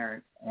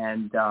co-parent,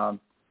 and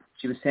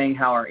she was saying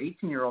how our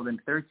 18-year-old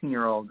and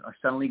 13-year-old are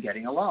suddenly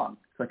getting along.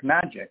 It's like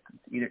magic.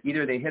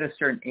 Either they hit a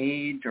certain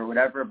age or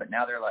whatever, but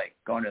now they're like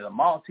going to the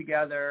mall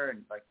together,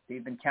 and like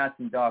they've been cats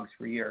and dogs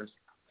for years.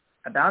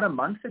 About a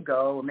month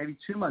ago, or maybe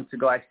 2 months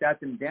ago, I sat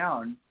them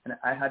down and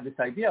I had this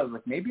idea. I was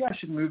like, maybe I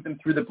should move them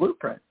through the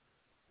blueprint.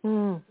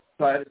 So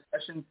I had a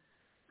session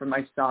for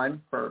my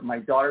son, for my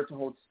daughter to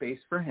hold space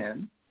for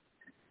him.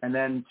 And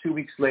then 2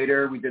 weeks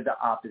later, we did the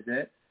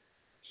opposite.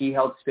 He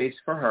held space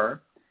for her.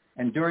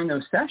 And during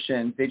those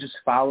sessions, they just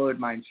followed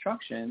my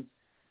instructions.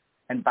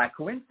 And by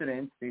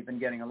coincidence, they've been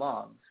getting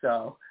along.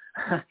 So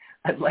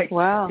I'd like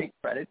to take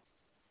credit.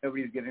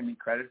 Nobody's giving me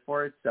credit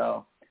for it.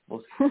 So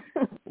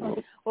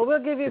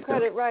we'll give you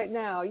credit right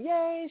now.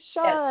 Yay,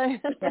 Shai.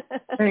 Yes.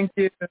 Thank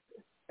you.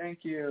 Thank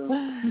you.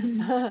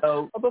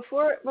 So,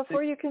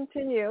 before you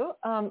continue,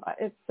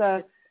 it's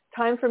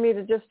time for me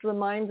to just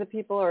remind the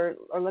people or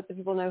let the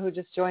people know who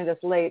just joined us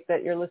late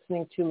that you're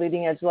listening to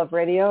Leading Edge Love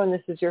Radio, and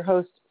this is your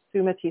host,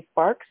 Suma T.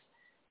 Sparks,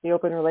 the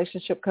open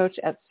relationship coach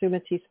at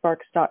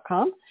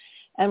sumatsparks.com.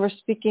 And we're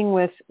speaking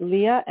with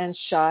Leah and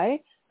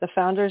Shai, the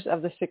founders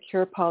of the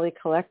Secure Poly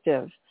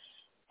Collective.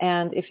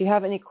 And if you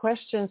have any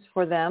questions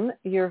for them,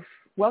 you're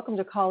welcome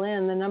to call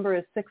in. The number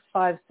is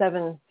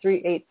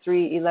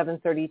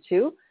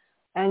 657-383-1132,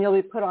 and you'll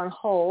be put on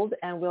hold,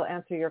 and we'll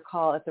answer your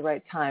call at the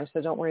right time,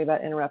 so don't worry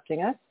about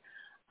interrupting us.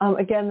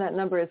 Again, that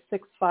number is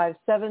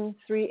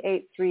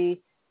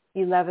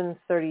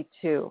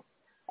 657-383-1132.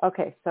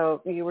 Okay,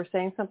 so you were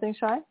saying something,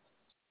 Shai?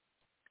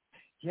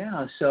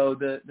 Yeah, so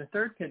the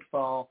third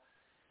pitfall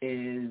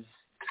is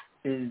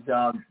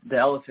the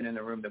elephant in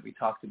the room that we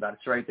talked about.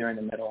 It's right there in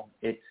the middle.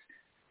 It's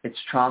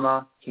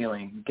trauma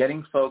healing,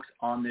 getting folks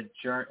on the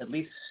journey, at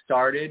least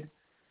started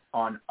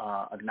on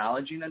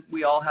acknowledging that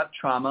we all have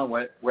trauma,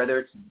 whether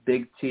it's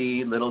big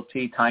T, little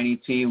t, tiny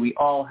t, we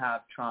all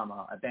have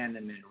trauma,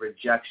 abandonment,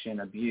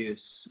 rejection, abuse,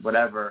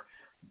 whatever,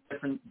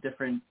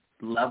 different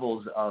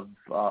levels of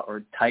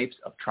or types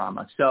of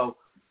trauma. So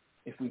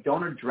if we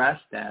don't address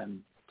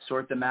them,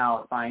 sort them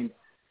out,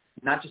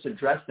 not just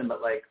address them,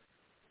 but like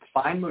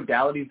find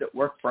modalities that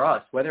work for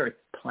us, whether it's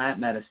plant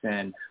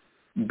medicine,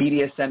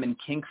 BDSM and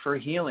kink for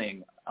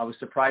healing. I was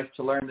surprised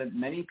to learn that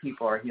many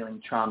people are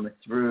healing trauma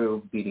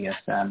through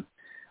BDSM.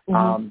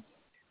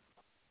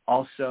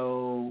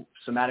 Also,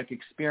 somatic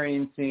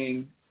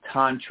experiencing,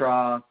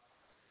 tantra.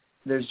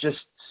 There's just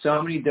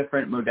so many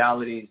different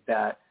modalities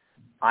that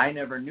I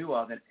never knew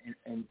of.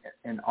 And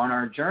on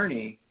our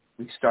journey,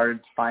 we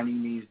started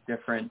finding these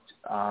different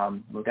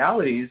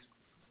modalities.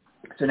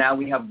 So now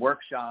we have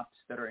workshops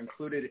that are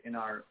included in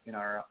our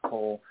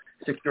whole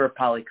Secure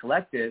Poly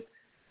Collective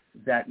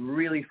that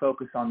really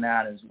focus on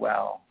that as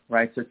well,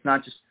 right? So it's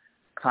not just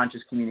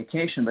conscious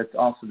communication, but it's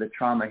also the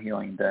trauma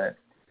healing. The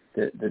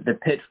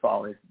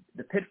pitfall is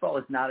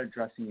not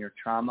addressing your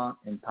trauma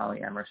in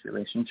polyamorous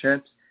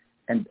relationships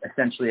and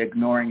essentially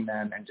ignoring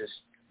them and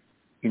just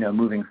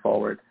moving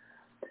forward.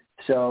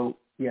 So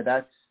yeah,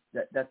 that's.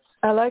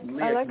 I like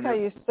how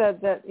you said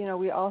that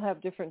we all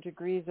have different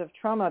degrees of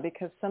trauma,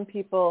 because some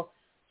people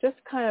just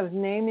kind of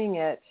naming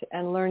it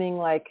and learning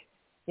like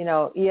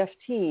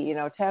EFT,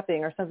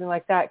 tapping or something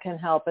like that can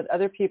help. But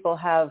other people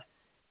have,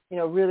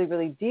 really,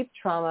 really deep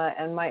trauma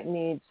and might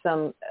need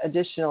some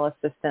additional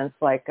assistance,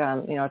 like,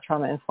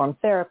 trauma-informed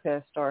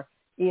therapist or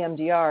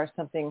EMDR or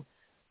something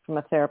from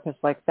a therapist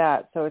like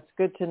that. So it's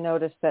good to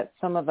notice that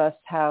some of us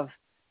have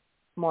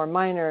more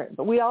minor,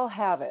 but we all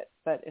have it,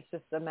 but it's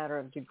just a matter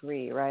of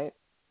degree, right?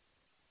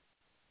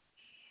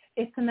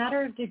 It's a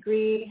matter of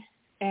degree,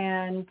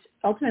 and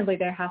ultimately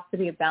there has to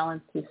be a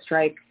balance to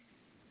strike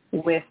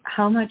with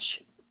how much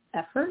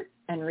effort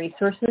and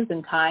resources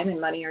and time and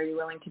money are you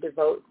willing to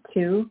devote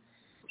to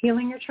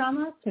healing your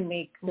trauma to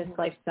make this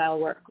lifestyle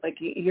work. Like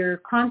you're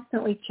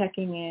constantly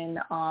checking in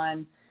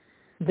on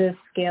the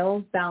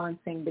scales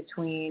balancing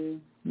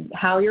between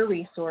how you're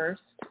resourced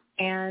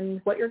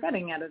and what you're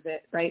getting out of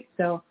it, right?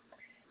 So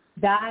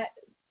that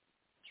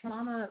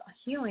trauma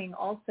healing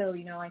also,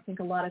 I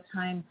think a lot of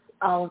times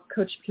I'll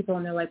coach people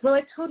and they're like, well,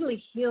 I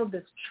totally healed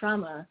this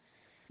trauma,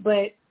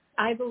 but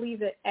I believe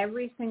that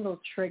every single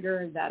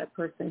trigger that a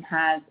person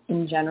has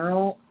in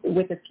general,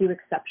 with a few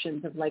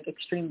exceptions of like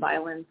extreme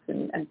violence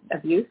and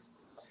abuse,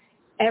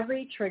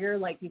 every trigger,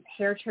 like these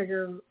hair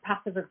trigger,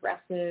 passive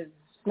aggressive,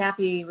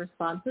 snappy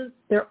responses,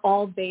 they're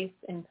all based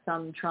in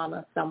some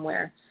trauma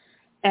somewhere.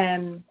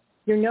 And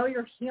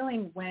you're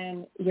healing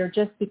when you're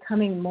just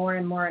becoming more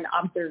and more an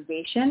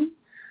observation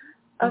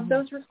of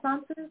those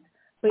responses.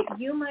 But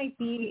you might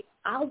be,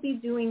 I'll be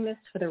doing this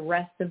for the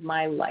rest of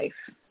my life.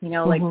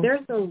 Like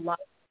there's a lot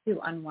to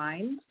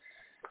unwind.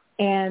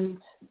 And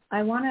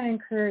I want to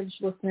encourage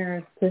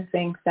listeners to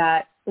think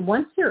that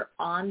once you're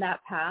on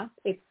that path,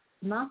 it's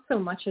not so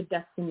much a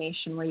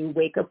destination where you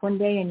wake up one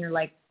day and you're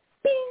like,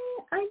 bing,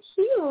 I'm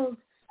healed.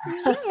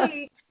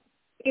 Yay.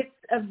 It's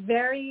a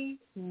very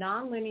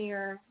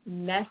nonlinear,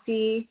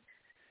 messy,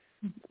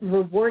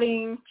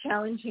 rewarding,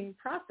 challenging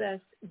process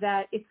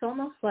that it's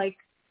almost like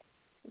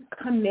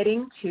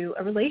committing to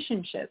a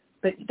relationship.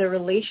 But the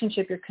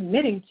relationship you're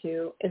committing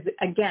to is,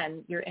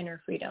 again, your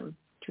inner freedom.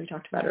 we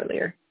talked about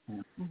earlier.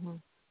 Mm-hmm.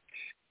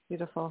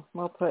 Beautiful.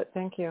 Well put.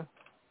 Thank you.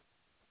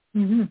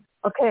 Mm-hmm.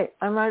 Okay,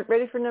 I'm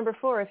ready for number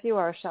 4 if you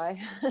are, Shai.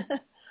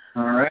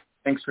 All right.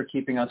 Thanks for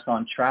keeping us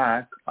on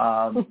track.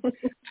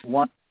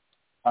 One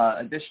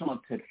additional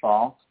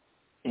pitfall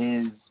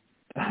is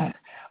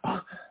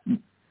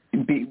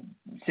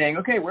saying,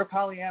 okay, we're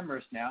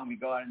polyamorous now, and we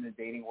go out in the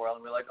dating world,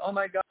 and we're like, oh,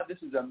 my God, this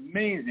is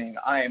amazing.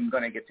 I am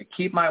going to get to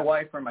keep my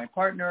wife or my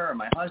partner or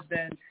my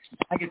husband.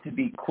 I get to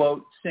be,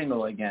 quote,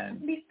 single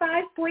again.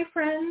 Besides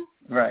boyfriends.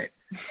 Right.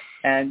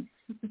 And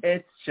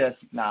it's just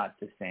not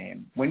the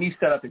same. When you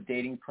set up a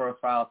dating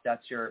profile, if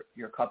that's your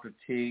cup of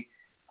tea,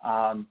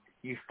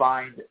 you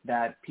find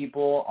that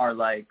people are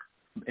like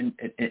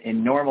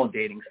in normal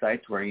dating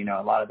sites where, you know,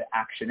 a lot of the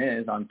action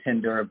is on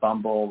Tinder,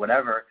 Bumble,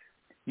 whatever.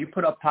 You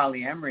put up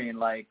polyamory and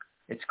like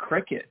it's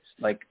crickets.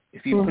 Like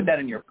if you put that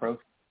in your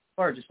profile,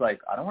 or just like,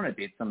 I don't want to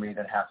date somebody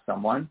that has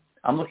someone.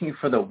 I'm looking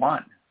for the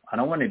one. I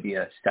don't want to be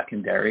a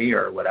secondary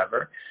or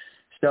whatever.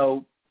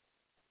 So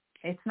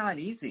it's not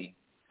easy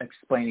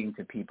explaining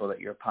to people that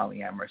you're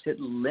polyamorous. It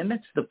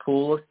limits the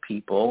pool of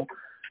people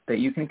that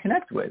you can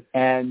connect with.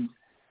 And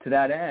to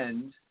that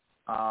end,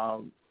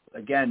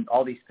 again,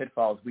 all these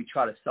pitfalls we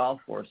try to solve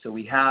for. So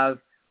we have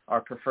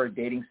our preferred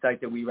dating site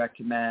that we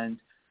recommend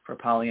for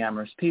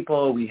polyamorous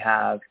people. We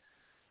have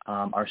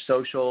our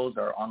socials,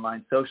 our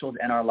online socials,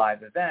 and our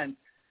live events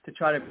to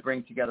try to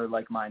bring together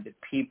like-minded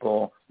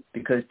people,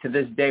 because to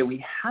this day,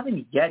 we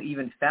haven't yet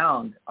even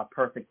found a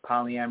perfect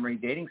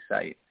polyamory dating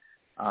site.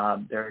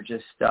 They're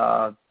just,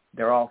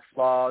 they're all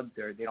flawed.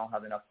 They don't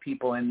have enough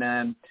people in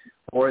them,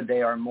 or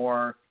they are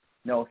more,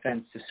 no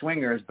offense to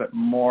swingers, but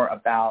more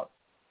about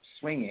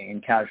swinging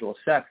and casual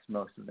sex,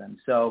 most of them.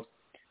 So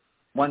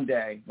one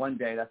day,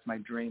 that's my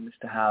dream, is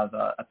to have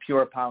a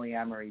pure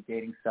polyamory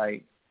dating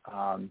site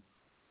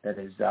that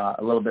is a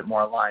little bit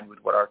more aligned with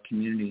what our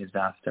community is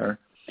after.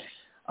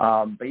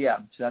 But yeah,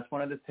 so that's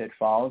one of the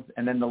pitfalls.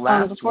 And then the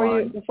last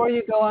before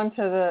you go on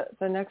to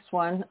the next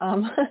one,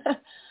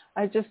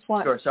 I just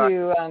want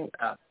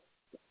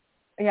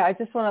I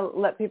just want to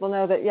let people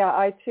know that,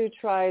 I too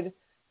tried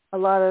a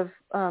lot of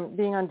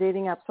being on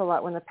dating apps a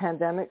lot when the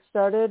pandemic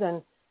started,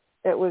 and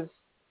it was,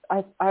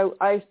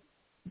 I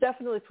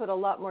definitely put a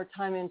lot more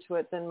time into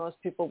it than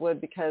most people would,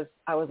 because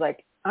I was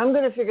like, I'm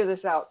going to figure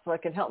this out so I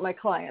can help my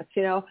clients,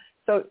 you know?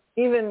 So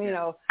even, you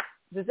know,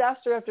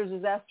 disaster after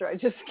disaster, I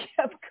just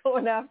kept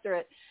going after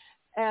it.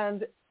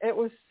 And it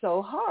was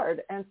so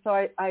hard. And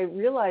so I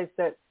realized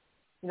that,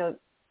 you know,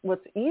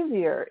 what's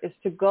easier is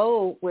to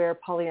go where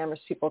polyamorous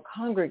people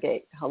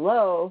congregate.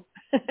 Hello.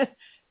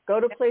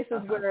 Go to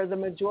places where the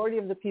majority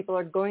of the people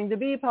are going to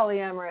be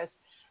polyamorous.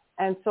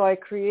 And so I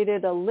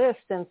created a list,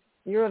 and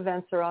your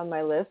events are on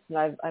my list, and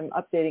I'm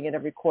updating it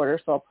every quarter,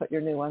 so I'll put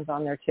your new ones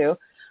on there too.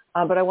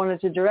 But I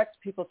wanted to direct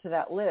people to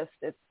that list.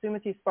 It's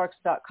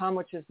sumatisparks.com,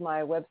 which is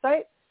my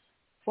website,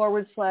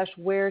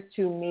 /where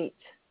to meet.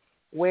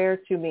 Where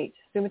to meet.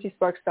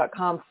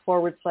 sumatisparks.com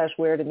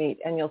 /where to meet.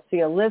 And you'll see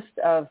a list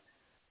of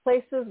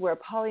places where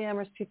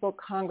polyamorous people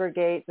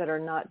congregate that are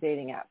not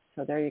dating apps.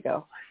 So there you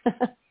go.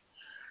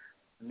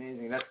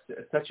 Amazing. That's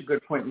such a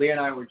good point. Leah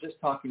and I were just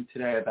talking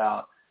today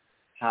about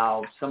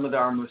how some of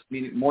our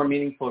more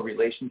meaningful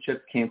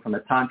relationships came from a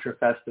Tantra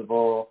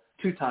festival,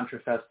 2 Tantra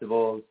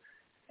festivals,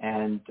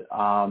 and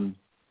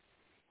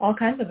all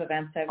kinds of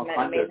events. I've met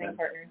amazing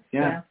partners.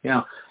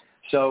 Yeah.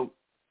 So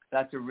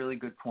that's a really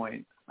good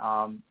point.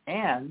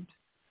 And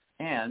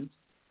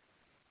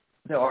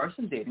there are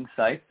some dating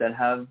sites that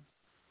have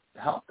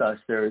helped us.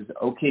 There's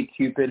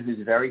OkCupid,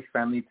 who's very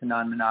friendly to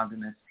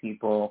non-monogamous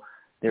people.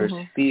 There's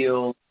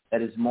Feel,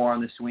 that is more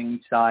on the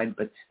swinging side,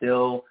 but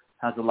still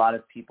has a lot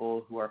of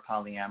people who are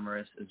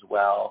polyamorous as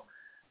well.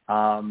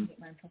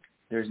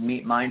 There's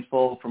Meet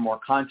Mindful for more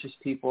conscious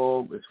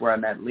people. It's where I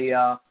met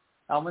Leah.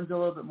 That one's a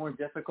little bit more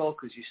difficult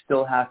because you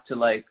still have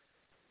to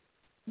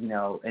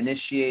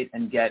initiate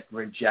and get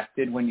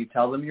rejected when you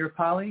tell them you're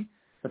poly.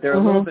 But they're a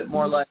little bit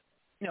more like,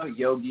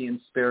 yogi and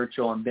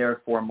spiritual, and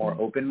therefore more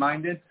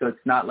open-minded. So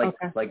it's not like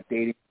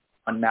dating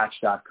on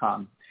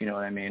Match.com, if you know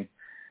what I mean.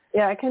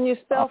 Yeah, can you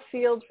spell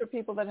Field for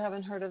people that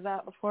haven't heard of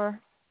that before?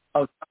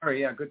 Oh,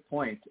 sorry. Yeah, good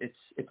point. It's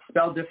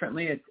spelled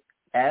differently. It's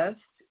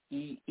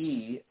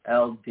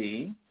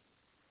SEELD.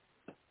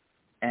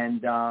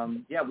 And,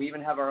 we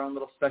even have our own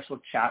little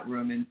special chat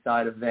room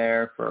inside of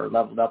there for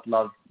Leveled Up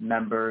Love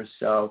members.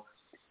 So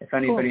if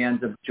anybody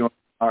ends up joining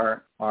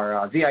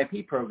our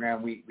VIP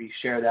program, we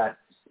share that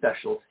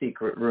special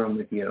secret room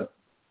with you.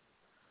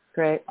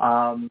 Great.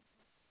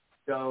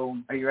 So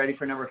are you ready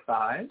for number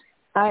 5?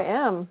 I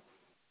am.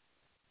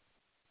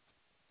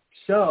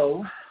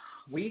 So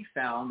we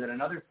found that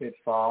another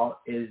pitfall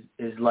is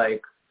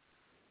like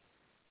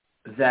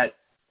that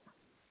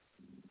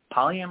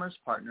polyamorous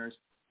partners,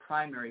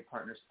 primary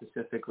partners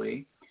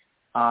specifically,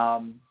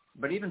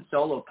 but even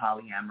solo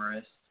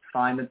polyamorous,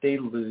 find that they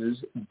lose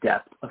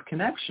depth of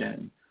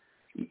connection.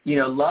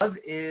 Love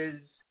is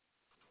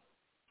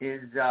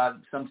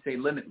some say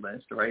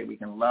limitless, right? We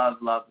can love,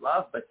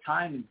 but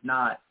time is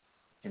not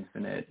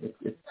infinite.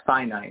 It's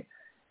finite.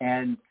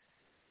 And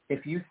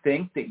if you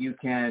think that you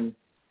can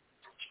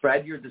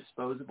spread your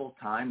disposable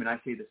time, and I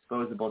say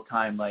disposable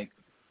time like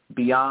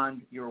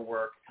beyond your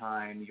work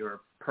time, your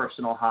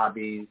personal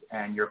hobbies,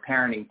 and your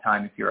parenting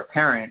time if you're a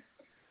parent,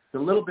 the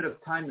little bit of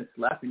time that's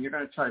left, and you're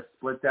going to try to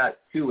split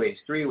that 2 ways,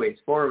 3 ways,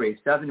 4 ways,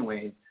 7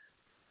 ways,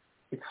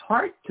 it's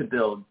hard to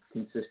build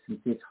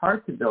consistency. It's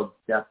hard to build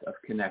depth of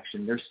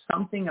connection. There's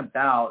something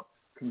about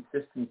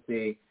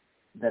consistency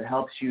that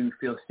helps you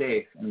feel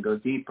safe and go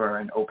deeper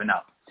and open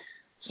up.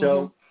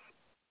 So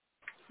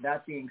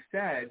that being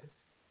said,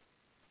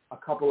 a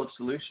couple of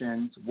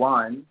solutions.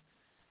 One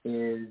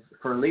is,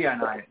 for Leah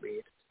and I at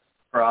least,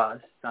 for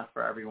us, not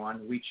for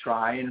everyone, we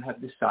try and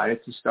have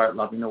decided to start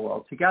loving the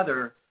world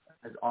together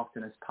as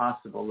often as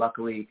possible.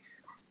 Luckily,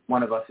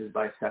 one of us is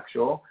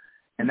bisexual,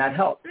 and that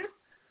helps.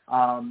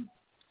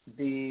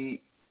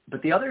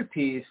 But the other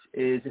piece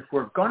is, if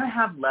we're going to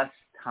have less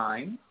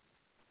time,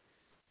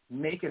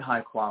 make it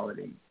high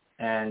quality.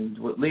 And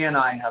what Leah and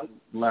I have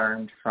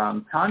learned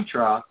from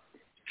Tantra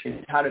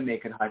is how to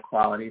make it high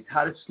quality. It's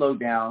how to slow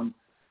down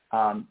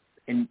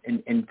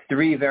in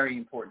 3 very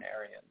important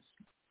areas.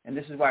 And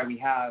this is why we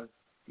have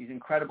these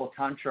incredible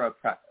Tantra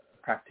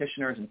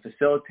practitioners and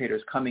facilitators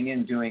coming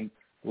in doing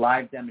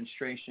live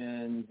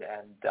demonstrations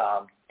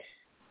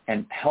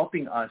and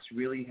helping us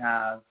really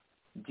have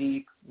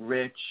deep,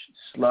 rich,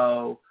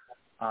 slow,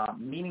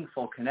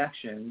 meaningful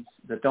connections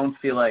that don't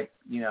feel like,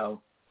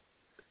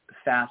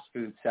 fast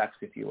food sex,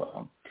 if you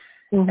will.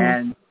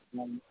 And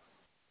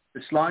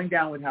the slowing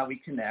down with how we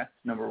connect,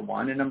 number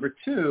one. And number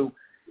two,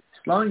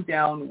 slowing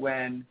down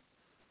when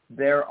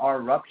there are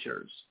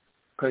ruptures,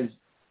 because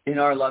in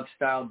our love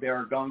style, there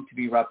are going to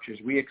be ruptures.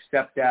 We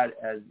accept that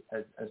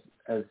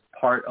as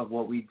part of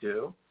what we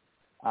do.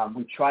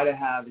 We try to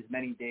have as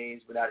many days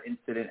without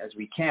incident as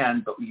we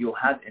can, but you'll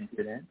have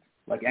incidents,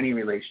 like any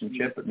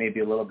relationship, but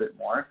maybe a little bit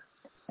more.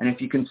 And if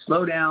you can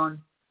slow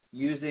down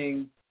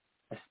using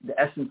the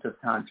essence of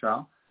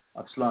Tantra,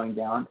 of slowing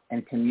down,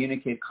 and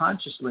communicate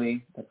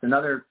consciously, that's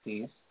another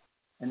piece.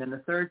 And then the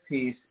third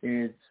piece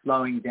is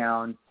slowing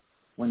down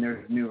when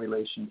there's new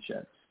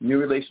relationships. New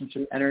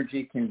relationship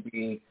energy can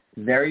be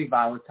very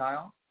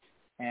volatile,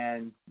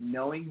 and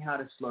knowing how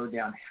to slow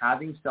down,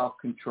 having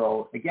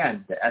self-control,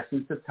 again, the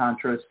essence of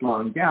Tantra is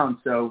slowing down.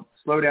 So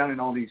slow down in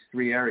all these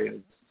 3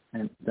 areas.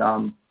 And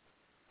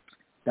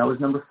that was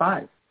number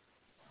 5.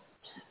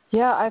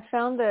 Yeah, I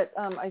found that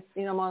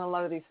I'm on a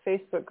lot of these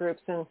Facebook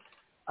groups, and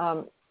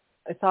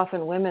it's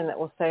often women that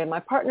will say, my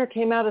partner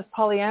came out as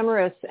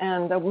polyamorous,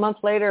 and a month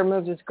later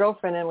moved his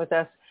girlfriend in with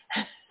us.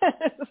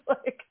 It's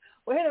like,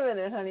 wait a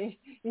minute, honey,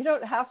 you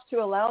don't have to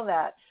allow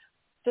that.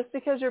 Just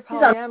because you're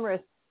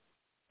polyamorous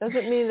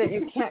doesn't mean that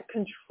you can't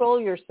control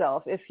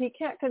yourself. If he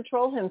can't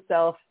control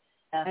himself,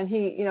 and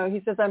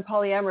he says, I'm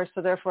polyamorous,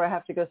 so therefore I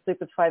have to go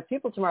sleep with 5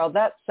 people tomorrow,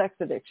 that's sex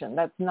addiction.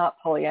 That's not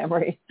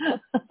polyamory.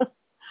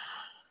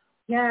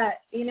 Yeah,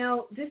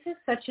 this is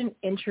such an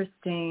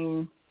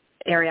interesting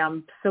area.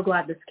 I'm so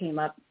glad this came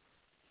up,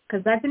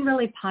 because I've been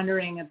really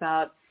pondering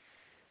about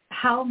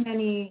how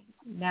many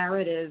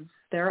narratives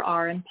there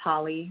are in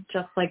poly,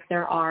 just like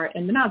there are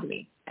in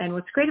monogamy. And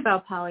what's great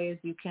about poly is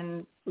you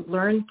can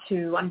learn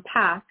to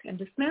unpack and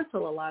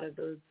dismantle a lot of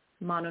those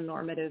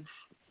mononormative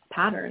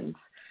patterns.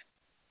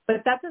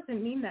 But that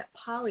doesn't mean that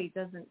poly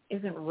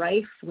isn't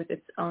rife with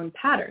its own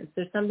patterns.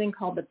 There's something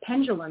called the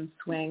pendulum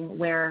swing,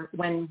 where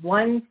when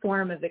one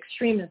form of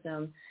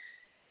extremism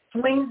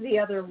swings the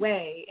other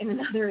way in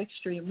another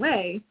extreme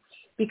way,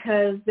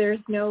 because there's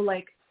no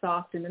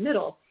soft in the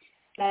middle.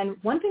 And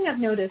one thing I've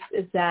noticed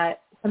is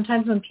that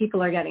sometimes when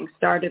people are getting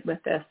started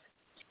with this,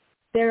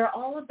 they're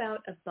all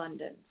about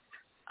abundance.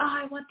 Oh,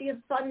 I want the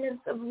abundance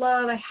of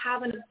love. I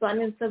have an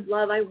abundance of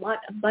love. I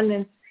want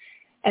abundance.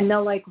 And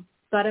they'll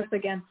butt up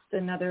against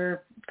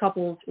another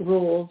couple's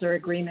rules or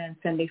agreements,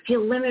 and they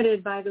feel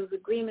limited by those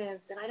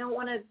agreements. And I don't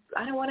want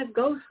to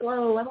go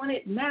slow. I want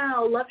it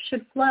now. Love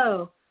should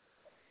flow.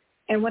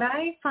 And what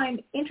I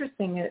find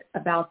interesting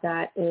about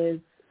that is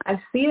I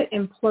see it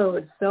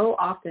implode so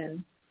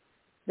often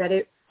that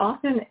it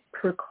often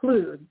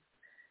precludes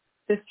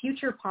the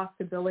future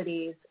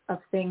possibilities of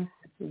things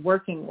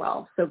working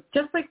well. So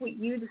just like what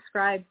you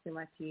described,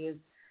 Sumati, is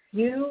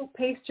you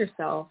paced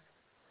yourself,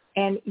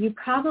 and you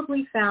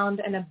probably found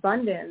an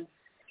abundance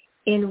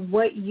in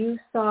what you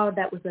saw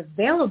that was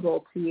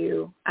available to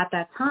you at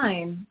that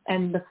time,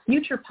 and the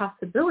future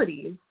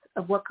possibilities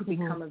of what could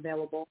become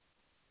available.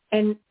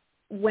 And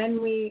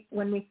when we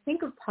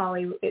think of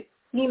poly, it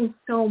seems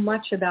so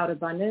much about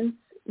abundance,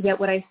 yet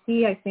what I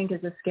see, I think,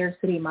 is a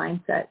scarcity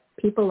mindset.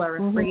 People are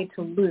afraid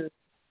to lose.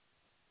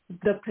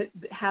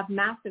 Have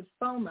massive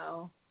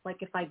FOMO, like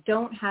if I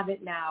don't have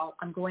it now,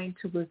 I'm going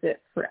to lose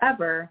it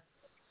forever.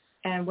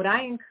 And what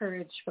I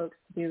encourage folks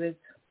to do is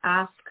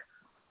ask,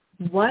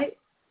 what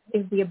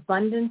is the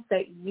abundance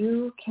that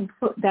you can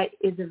that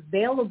is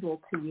available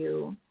to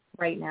you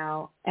right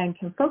now and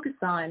can focus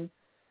on,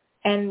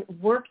 and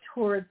work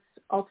towards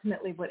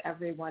ultimately what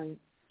everyone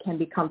can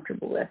be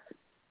comfortable with.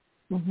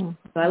 So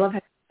I love how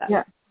you said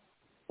that.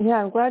 Yeah,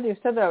 I'm glad you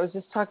said that. I was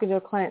just talking to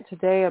a client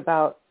today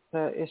about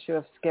the issue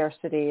of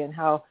scarcity and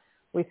how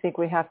we think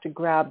we have to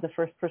grab the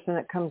first person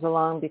that comes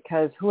along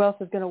because who else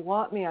is going to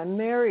want me? I'm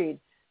married.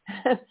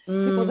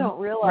 People don't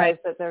realize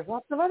that there's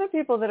lots of other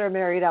people that are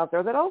married out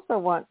there that also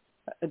want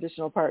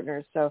additional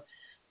partners. So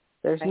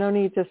there's no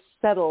need to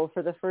settle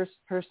for the first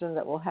person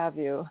that will have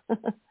you.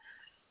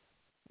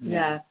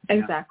 Yeah,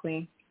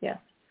 exactly. Yes.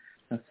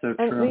 That's so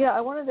true. And Leah,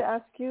 I wanted to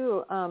ask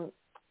you,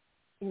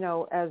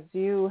 as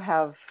you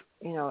have,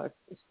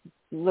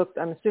 looked,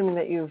 I'm assuming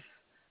that you've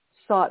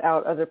sought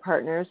out other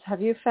partners.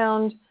 Have you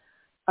found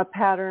a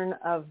pattern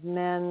of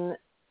men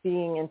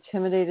being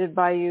intimidated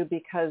by you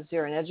because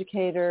you're an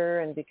educator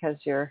and because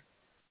you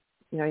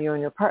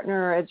and your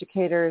partner are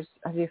educators?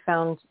 Have you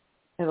found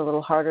it a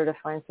little harder to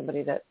find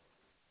somebody that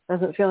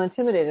doesn't feel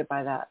intimidated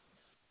by that?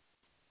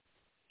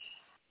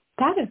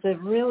 That is a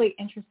really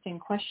interesting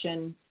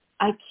question.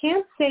 I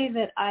can't say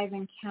that I've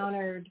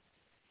encountered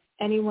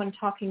anyone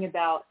talking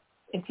about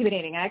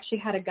intimidating. I actually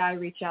had a guy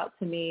reach out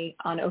to me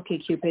on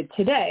OkCupid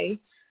today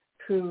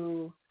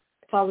who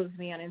follows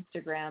me on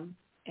Instagram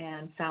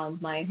and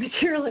found my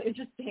material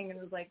interesting and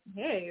was like,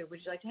 hey, would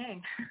you like to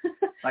hang?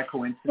 By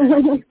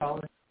coincidence, he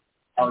followed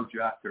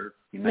you after?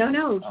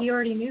 No, he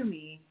already knew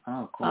me.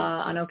 Oh, cool.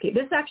 On OK.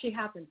 This actually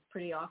happens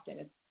pretty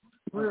often.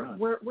 We're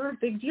a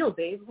big deal,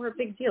 babe. We're a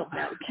big deal.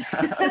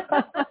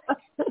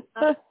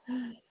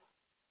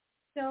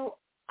 So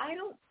I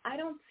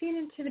don't see an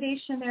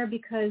intimidation there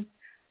because,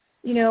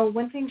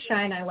 one thing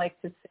Shai and I like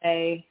to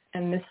say,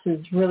 and this is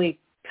really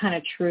kind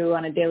of true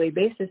on a daily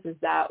basis, is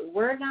that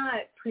we're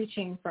not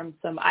preaching from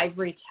some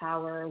ivory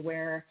tower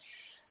where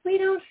we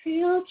don't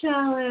feel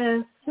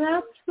jealous.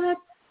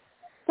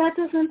 That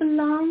doesn't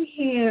belong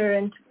here,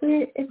 and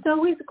it's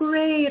always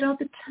great all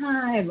the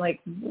time.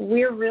 Like,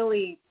 we're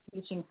really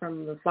teaching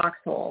from the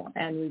foxhole,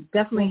 and we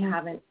definitely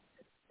haven't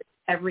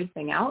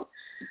everything out,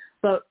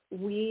 but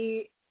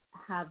we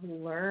have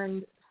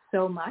learned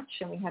so much,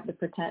 and we have the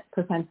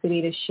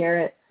propensity to share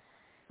it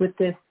with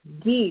this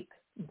deep,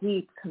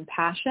 deep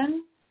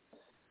compassion.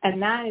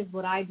 And that is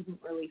what I didn't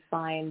really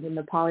find in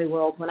the poly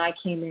world when I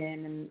came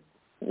in.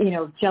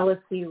 And,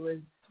 jealousy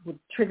would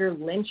trigger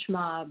lynch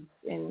mobs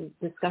in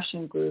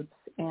discussion groups.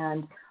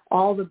 And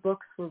all the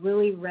books were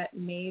really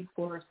made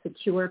for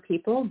secure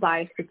people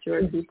by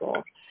secure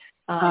people.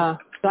 So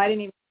I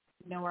didn't even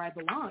know where I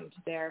belonged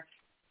there.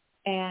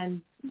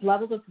 And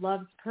Levels of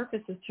Love's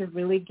purpose is to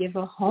really give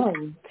a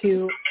home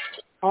to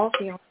all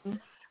feelings,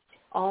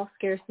 all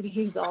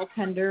scarcities, all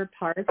tender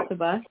parts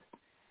of us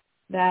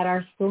that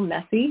are still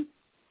messy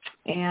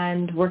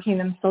and working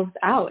themselves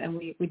out. And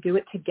we do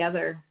it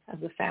together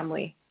as a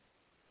family.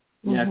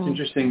 Yeah, it's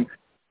interesting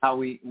how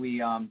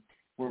we're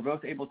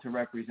both able to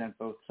represent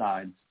both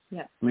sides.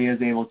 Yeah.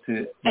 Leah's able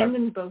to... And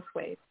in both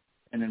ways.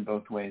 And in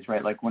both ways,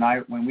 right? Like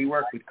when we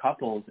work with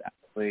couples,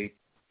 actually,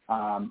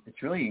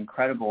 it's really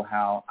incredible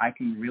how I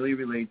can really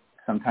relate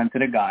sometimes to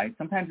the guy.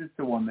 Sometimes it's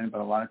the woman, but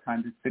a lot of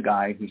times it's the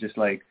guy who's just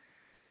like,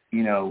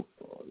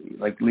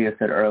 like Leah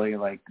said earlier,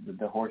 like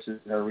the horses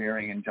are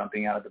rearing and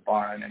jumping out of the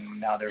barn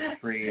and now they're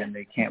free and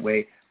they can't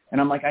wait.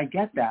 And I'm like, I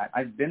get that.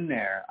 I've been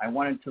there. I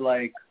wanted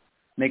to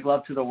make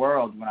love to the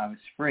world when I was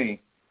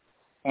free.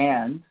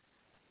 And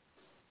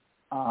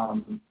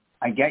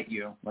I get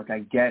you. I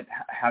get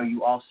how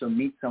you also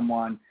meet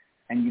someone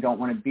and you don't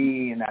want to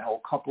be in that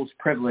whole couple's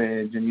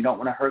privilege and you don't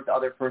want to hurt the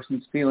other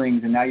person's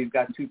feelings. And now you've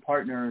got two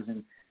partners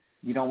and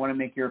you don't want to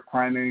make your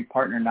primary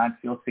partner not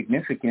feel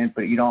significant,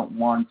 but you don't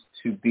want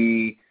to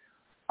be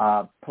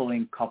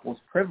pulling couple's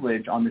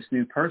privilege on this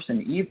new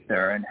person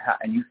either.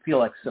 And you feel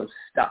like so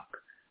stuck.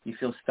 You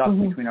feel stuck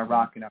between a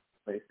rock and a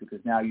place because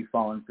now you've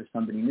fallen for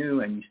somebody new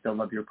and you still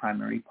love your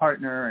primary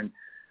partner. And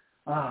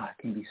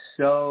it can be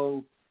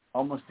so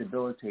almost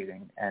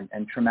debilitating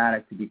and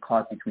traumatic to be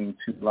caught between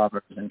two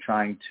lovers and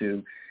trying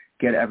to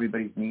get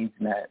everybody's needs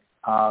met.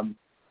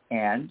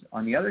 And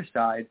on the other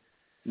side,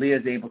 Leah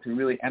is able to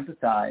really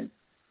empathize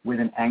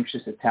with an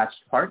anxious attached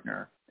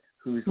partner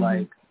who's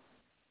like,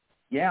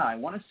 yeah, I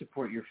want to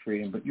support your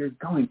freedom, but you're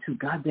going too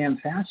goddamn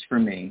fast for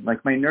me.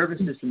 Like my nervous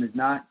system is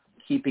not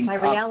keeping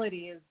up. My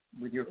reality is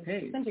with your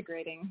pace.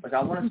 Disintegrating. Like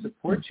I want to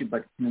support you,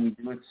 but can we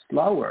do it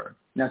slower?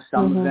 Now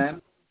some of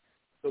them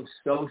go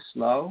so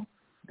slow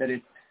that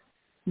it's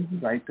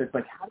right. So it's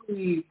like, how do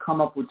we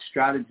come up with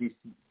strategies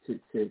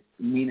to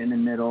meet in the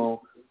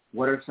middle?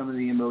 What are some of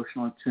the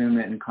emotional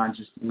attunement and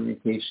conscious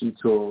communication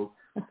tools?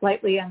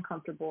 Slightly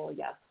uncomfortable,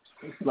 yes.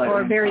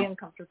 Or very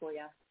uncomfortable,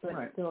 yes.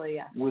 But still,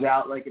 yes.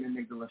 Without an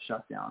amygdala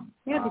shutdown.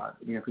 Yeah.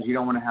 Because you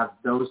don't want to have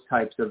those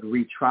types of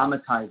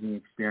re-traumatizing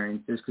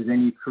experiences because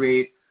then you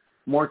create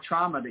more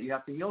trauma that you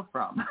have to heal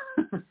from.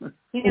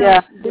 This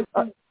is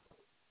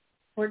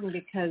important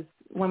because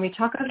when we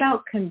talk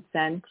about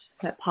consent,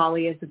 that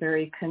poly is a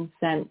very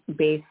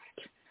consent-based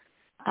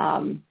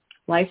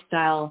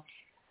lifestyle,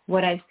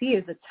 what I see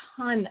is a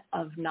ton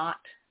of not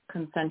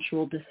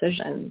consensual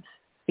decisions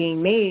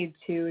being made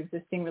to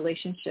existing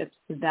relationships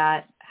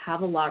that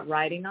have a lot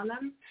riding on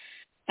them.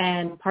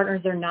 And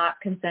partners are not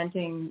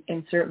consenting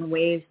in certain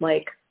ways,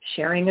 like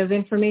sharing of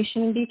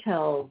information and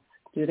details.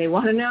 Do they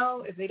want to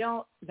know? If they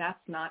don't,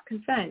 that's not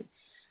consent.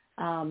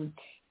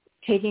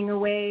 taking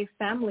away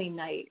family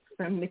night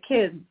from the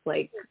kids.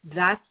 Like,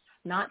 that's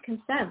not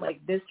consent. Like,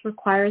 this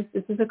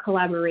is a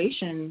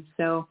collaboration.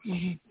 So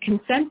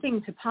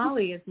consenting to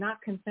poly is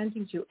not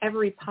consenting to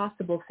every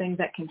possible thing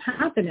that can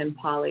happen in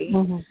poly.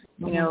 You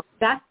know,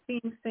 that's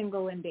being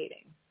single and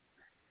dating.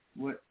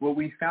 What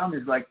we found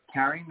is, like,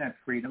 carrying that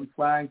freedom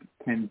flag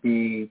can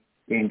be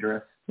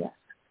dangerous. Yes.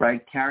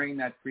 Right? Carrying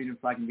that freedom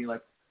flag can be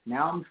like,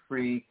 now I'm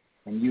free,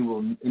 and you will,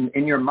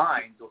 in your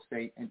mind, you'll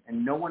say,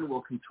 and no one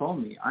will control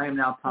me. I am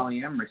now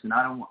polyamorous, and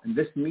and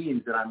this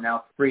means that I'm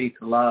now free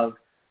to love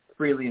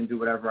freely and do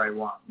whatever I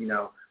want. You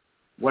know,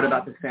 what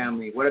about the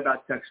family? What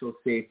about sexual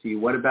safety?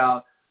 What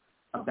about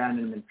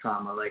abandonment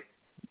trauma? Like,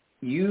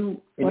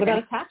 what about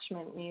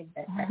attachment needs?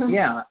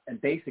 Yeah, and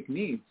basic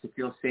needs to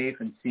feel safe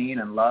and seen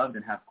and loved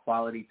and have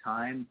quality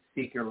time,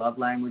 speak your love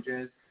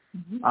languages.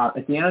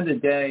 At the end of the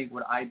day,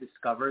 what I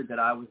discovered that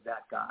I was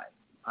that guy.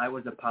 I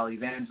was a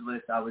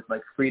polyvangelist. I was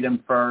like,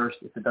 freedom first.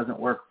 If it doesn't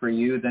work for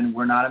you, then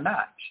we're not a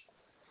match.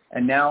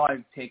 And now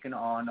I've taken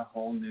on a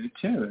whole new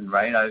tune,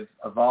 right? I've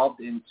evolved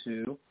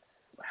into,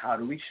 how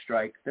do we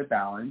strike the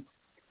balance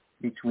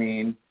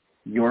between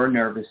your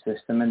nervous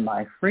system and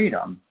my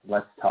freedom?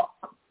 Let's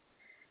talk.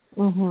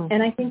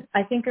 And I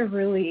think a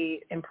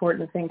really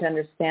important thing to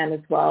understand as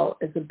well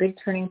is a big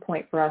turning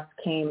point for us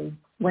came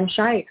when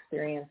Shai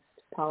experienced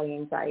poly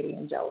anxiety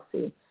and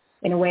jealousy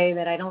in a way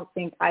that I don't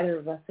think either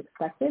of us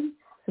expected,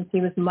 since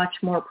he was much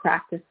more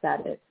practiced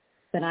at it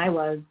than I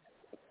was.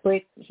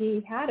 But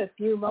he had a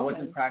few moments. I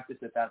wasn't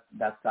practiced at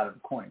that side of the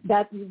coin.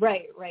 That's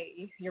right.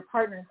 Your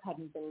partners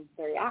hadn't been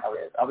very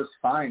active. I was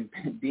fine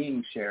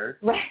being shared.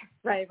 Right.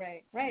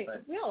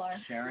 But we all are.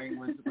 Sharing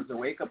was a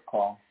wake-up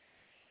call.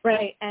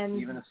 Right, and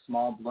even a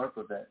small blurb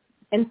of it.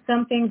 And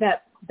something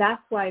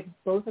that's why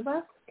both of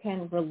us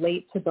can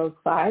relate to both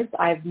sides.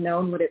 I've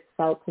known what it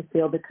felt to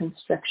feel the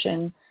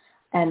constriction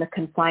and the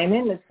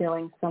confinement of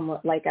feeling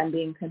somewhat like I'm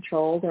being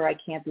controlled or I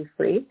can't be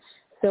free.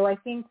 So I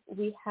think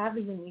we have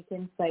a unique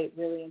insight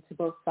really into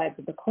both sides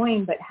of the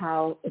coin, but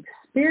how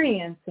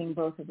experiencing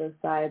both of those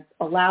sides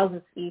allows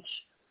us each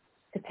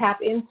to tap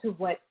into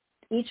what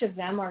each of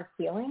them are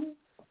feeling.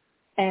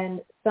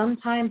 And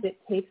sometimes it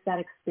takes that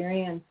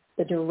experience,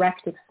 the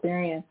direct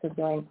experience of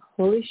going,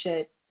 holy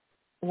shit,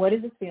 what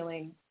is this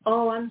feeling?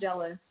 Oh, I'm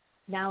jealous.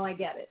 Now I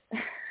get it.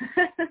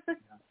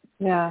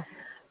 Yeah.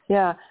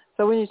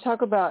 So when you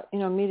talk about,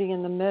 meeting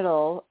in the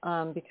middle,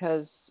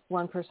 because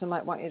one person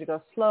might want you to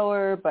go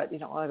slower, but you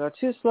don't want to go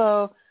too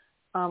slow.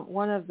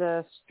 One of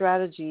the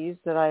strategies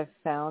that I've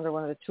found, or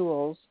one of the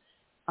tools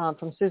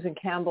from Susan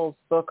Campbell's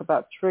book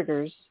about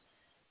triggers,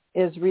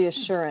 is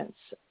reassurance.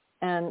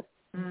 And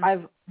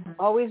I've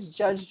always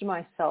judged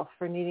myself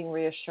for needing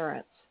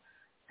reassurance.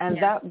 And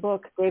that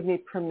book gave me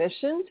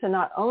permission to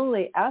not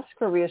only ask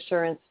for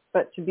reassurance,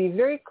 but to be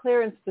very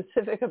clear and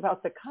specific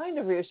about the kind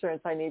of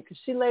reassurance I need, because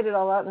she laid it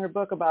all out in her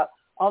book about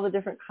all the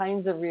different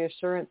kinds of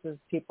reassurances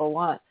people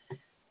want.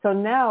 So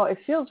now it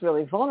feels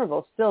really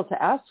vulnerable still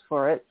to ask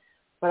for it,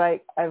 but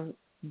I've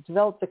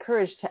developed the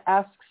courage to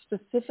ask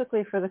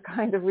specifically for the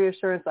kind of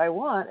reassurance I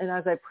want. And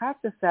as I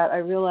practice that, I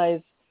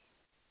realize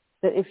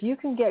that if you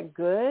can get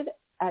good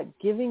at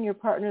giving your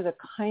partner the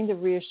kind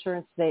of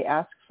reassurance they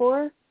ask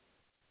for,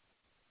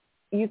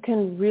 you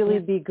can really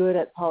be good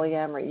at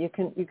polyamory.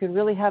 You can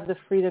really have the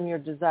freedom you're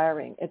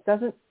desiring. It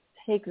doesn't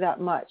take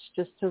that much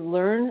just to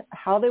learn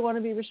how they want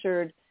to be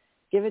reassured,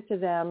 give it to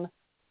them,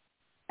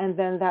 and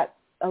then that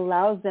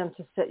allows them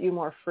to set you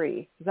more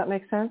free. Does that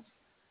make sense?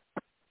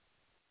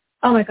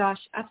 Oh my gosh,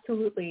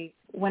 absolutely.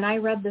 When I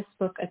read this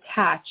book,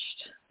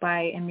 Attached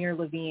by Amir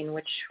Levine,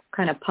 which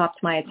kind of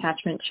popped my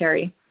attachment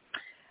cherry,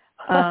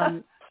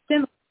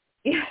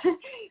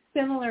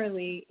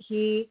 similarly,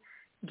 he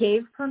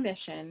gave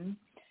permission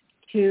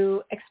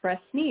to express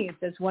needs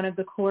as one of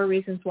the core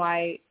reasons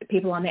why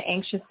people on the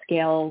anxious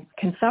scale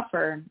can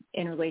suffer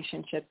in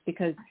relationships,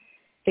 because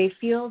they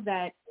feel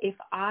that if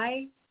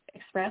I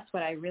express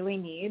what I really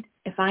need,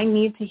 if I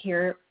need to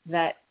hear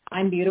that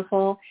I'm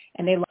beautiful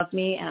and they love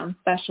me and I'm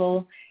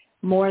special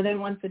more than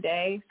once a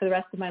day for the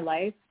rest of my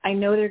life, I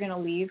know they're going to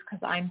leave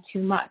because I'm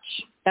too much.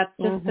 That's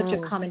just such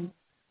a common.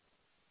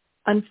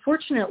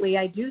 Unfortunately,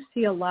 I do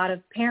see a lot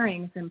of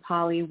pairings in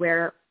poly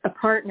where a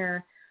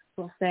partner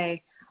will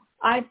say,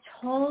 I've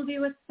told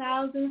you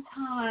 1,000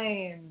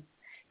 times.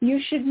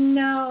 You should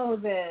know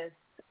this.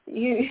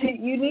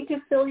 You need to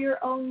fill your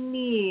own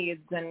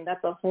needs. And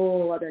that's a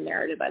whole other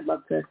narrative I'd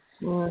love to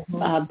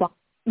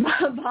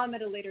bomb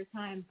at a later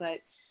time. But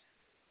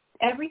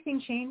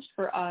everything changed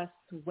for us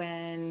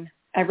when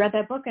I read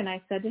that book, and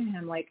I said to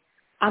him,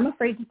 I'm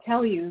afraid to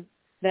tell you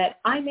that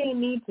I may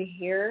need to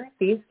hear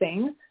these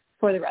things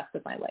for the rest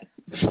of my life.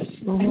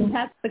 And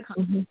that's the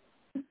concept.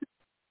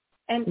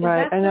 And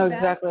right. I know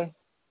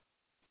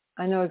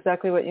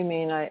exactly what you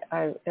mean.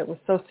 It was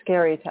so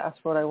scary to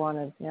ask for what I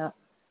wanted. Yeah,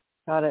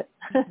 got it.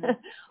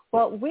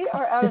 Well, we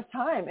are out of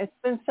time. It's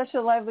been such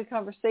a lively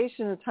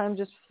conversation. The time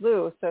just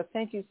flew. So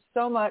thank you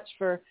so much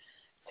for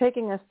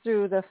taking us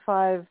through the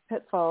 5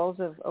 pitfalls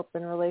of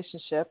open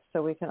relationships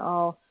so we can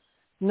all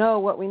know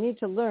what we need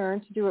to learn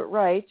to do it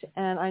right.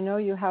 And I know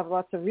you have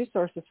lots of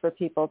resources for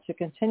people to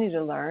continue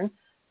to learn.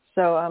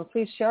 So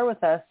please share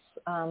with us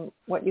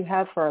what you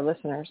have for our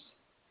listeners.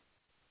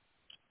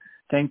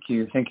 Thank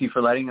you. Thank you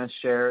for letting us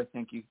share.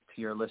 Thank you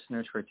to your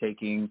listeners for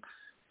taking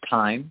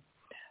time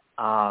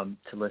to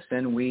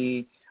listen.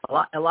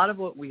 A lot of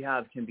what we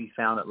have can be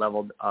found at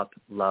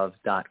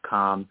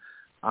leveluplove.com,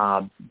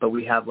 but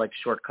we have like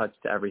shortcuts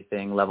to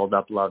everything.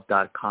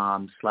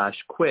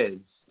 leveluplove.com/quiz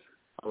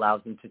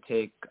allows them to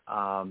take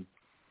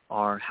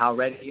our How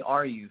Ready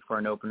Are You for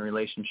an Open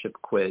Relationship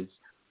quiz.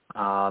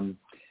 And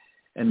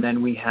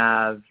then we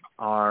have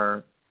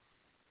our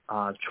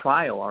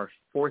trial, our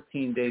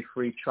 14-day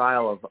free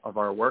trial of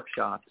our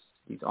workshops,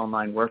 these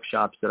online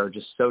workshops that are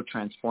just so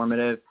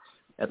transformative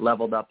at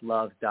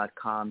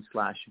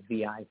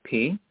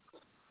leveluplove.com/VIP.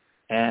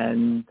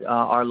 And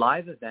our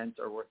live events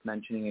are worth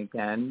mentioning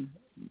again.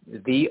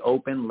 The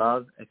Open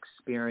Love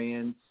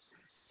Experience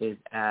is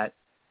at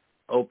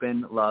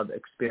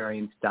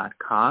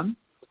openloveexperience.com.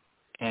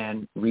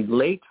 And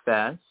Relate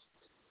Fest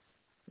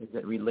is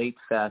at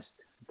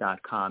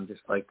relatefest.com,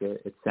 just like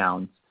it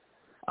sounds.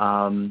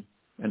 And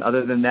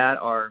other than that,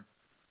 our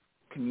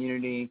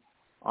community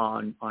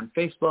on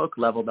Facebook,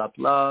 Leveled Up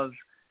Love,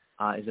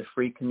 is a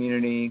free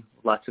community,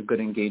 lots of good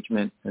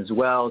engagement as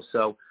well.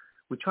 So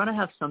we try to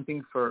have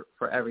something for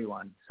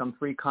everyone, some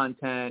free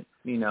content,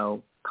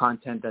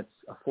 content that's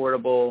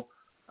affordable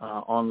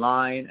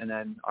online, and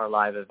then our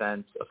live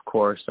events, of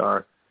course,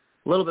 are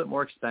a little bit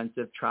more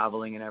expensive,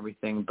 traveling and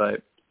everything,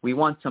 but we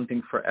want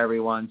something for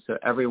everyone so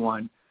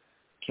everyone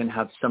can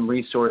have some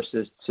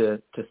resources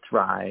to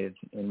thrive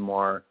in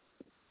more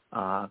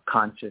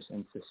conscious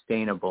and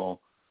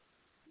sustainable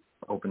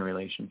open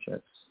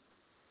relationships.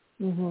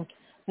 Mm-hmm.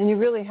 And you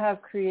really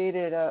have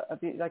created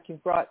like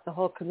you've brought the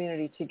whole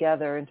community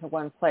together into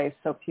one place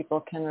so people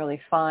can really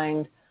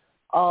find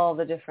all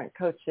the different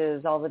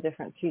coaches, all the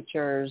different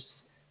teachers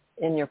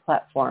in your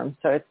platform.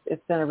 So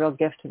it's been a real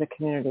gift to the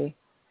community.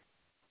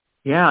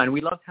 Yeah, and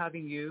we love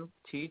having you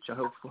teach.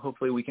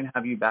 Hopefully we can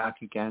have you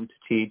back again to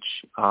teach.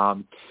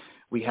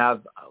 We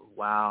have,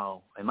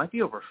 it might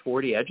be over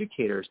 40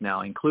 educators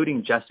now,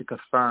 including Jessica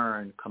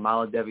Fern,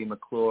 Kamala Devi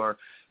McClure,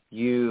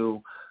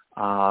 you,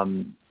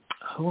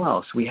 who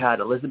else? We had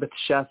Elizabeth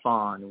Sheff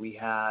on. We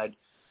had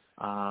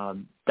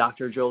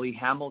Dr. Jolie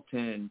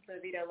Hamilton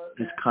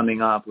is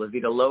coming up,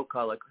 Levita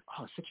Loca,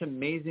 such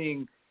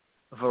amazing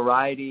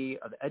variety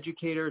of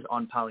educators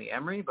on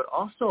polyamory, but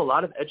also a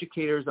lot of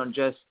educators on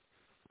just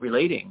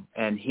relating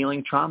and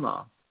healing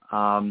trauma.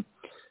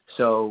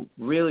 So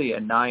really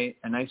a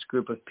nice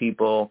group of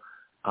people,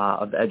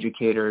 of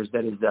educators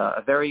that is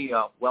a very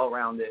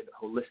well-rounded,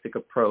 holistic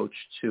approach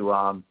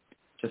to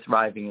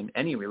thriving in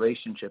any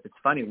relationship. It's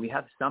funny, we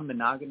have some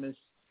monogamous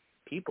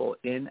people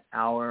in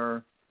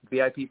our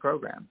VIP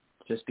program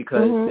just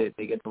because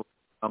they get to learn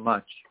so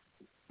much.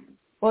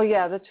 Well,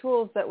 yeah, the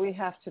tools that we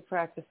have to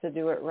practice to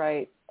do it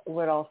right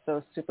would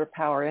also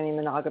superpower any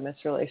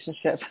monogamous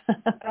relationship.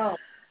 Oh,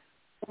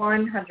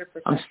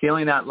 100%. I'm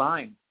stealing that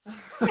line.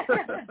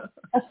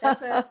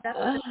 That's a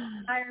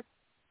fire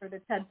for the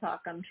TED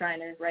Talk I'm trying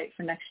to write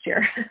for next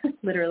year,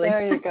 literally.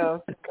 There you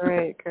go.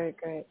 Great.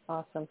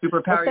 Awesome.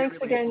 Superpower. Well, thanks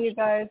again, you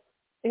guys.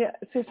 Yeah,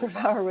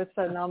 superpower with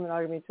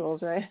non-monogamy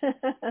tools, right?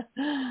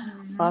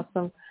 Mm-hmm.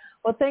 Awesome.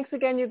 Well, thanks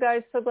again, you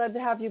guys. So glad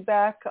to have you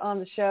back on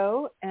the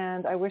show,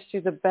 and I wish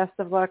you the best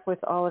of luck with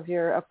all of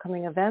your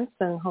upcoming events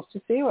and hope to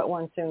see you at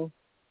one soon.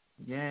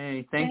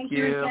 Yay. Thank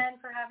you again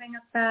for having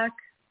us back.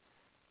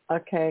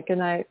 Okay, good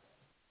night.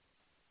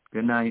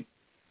 Good night.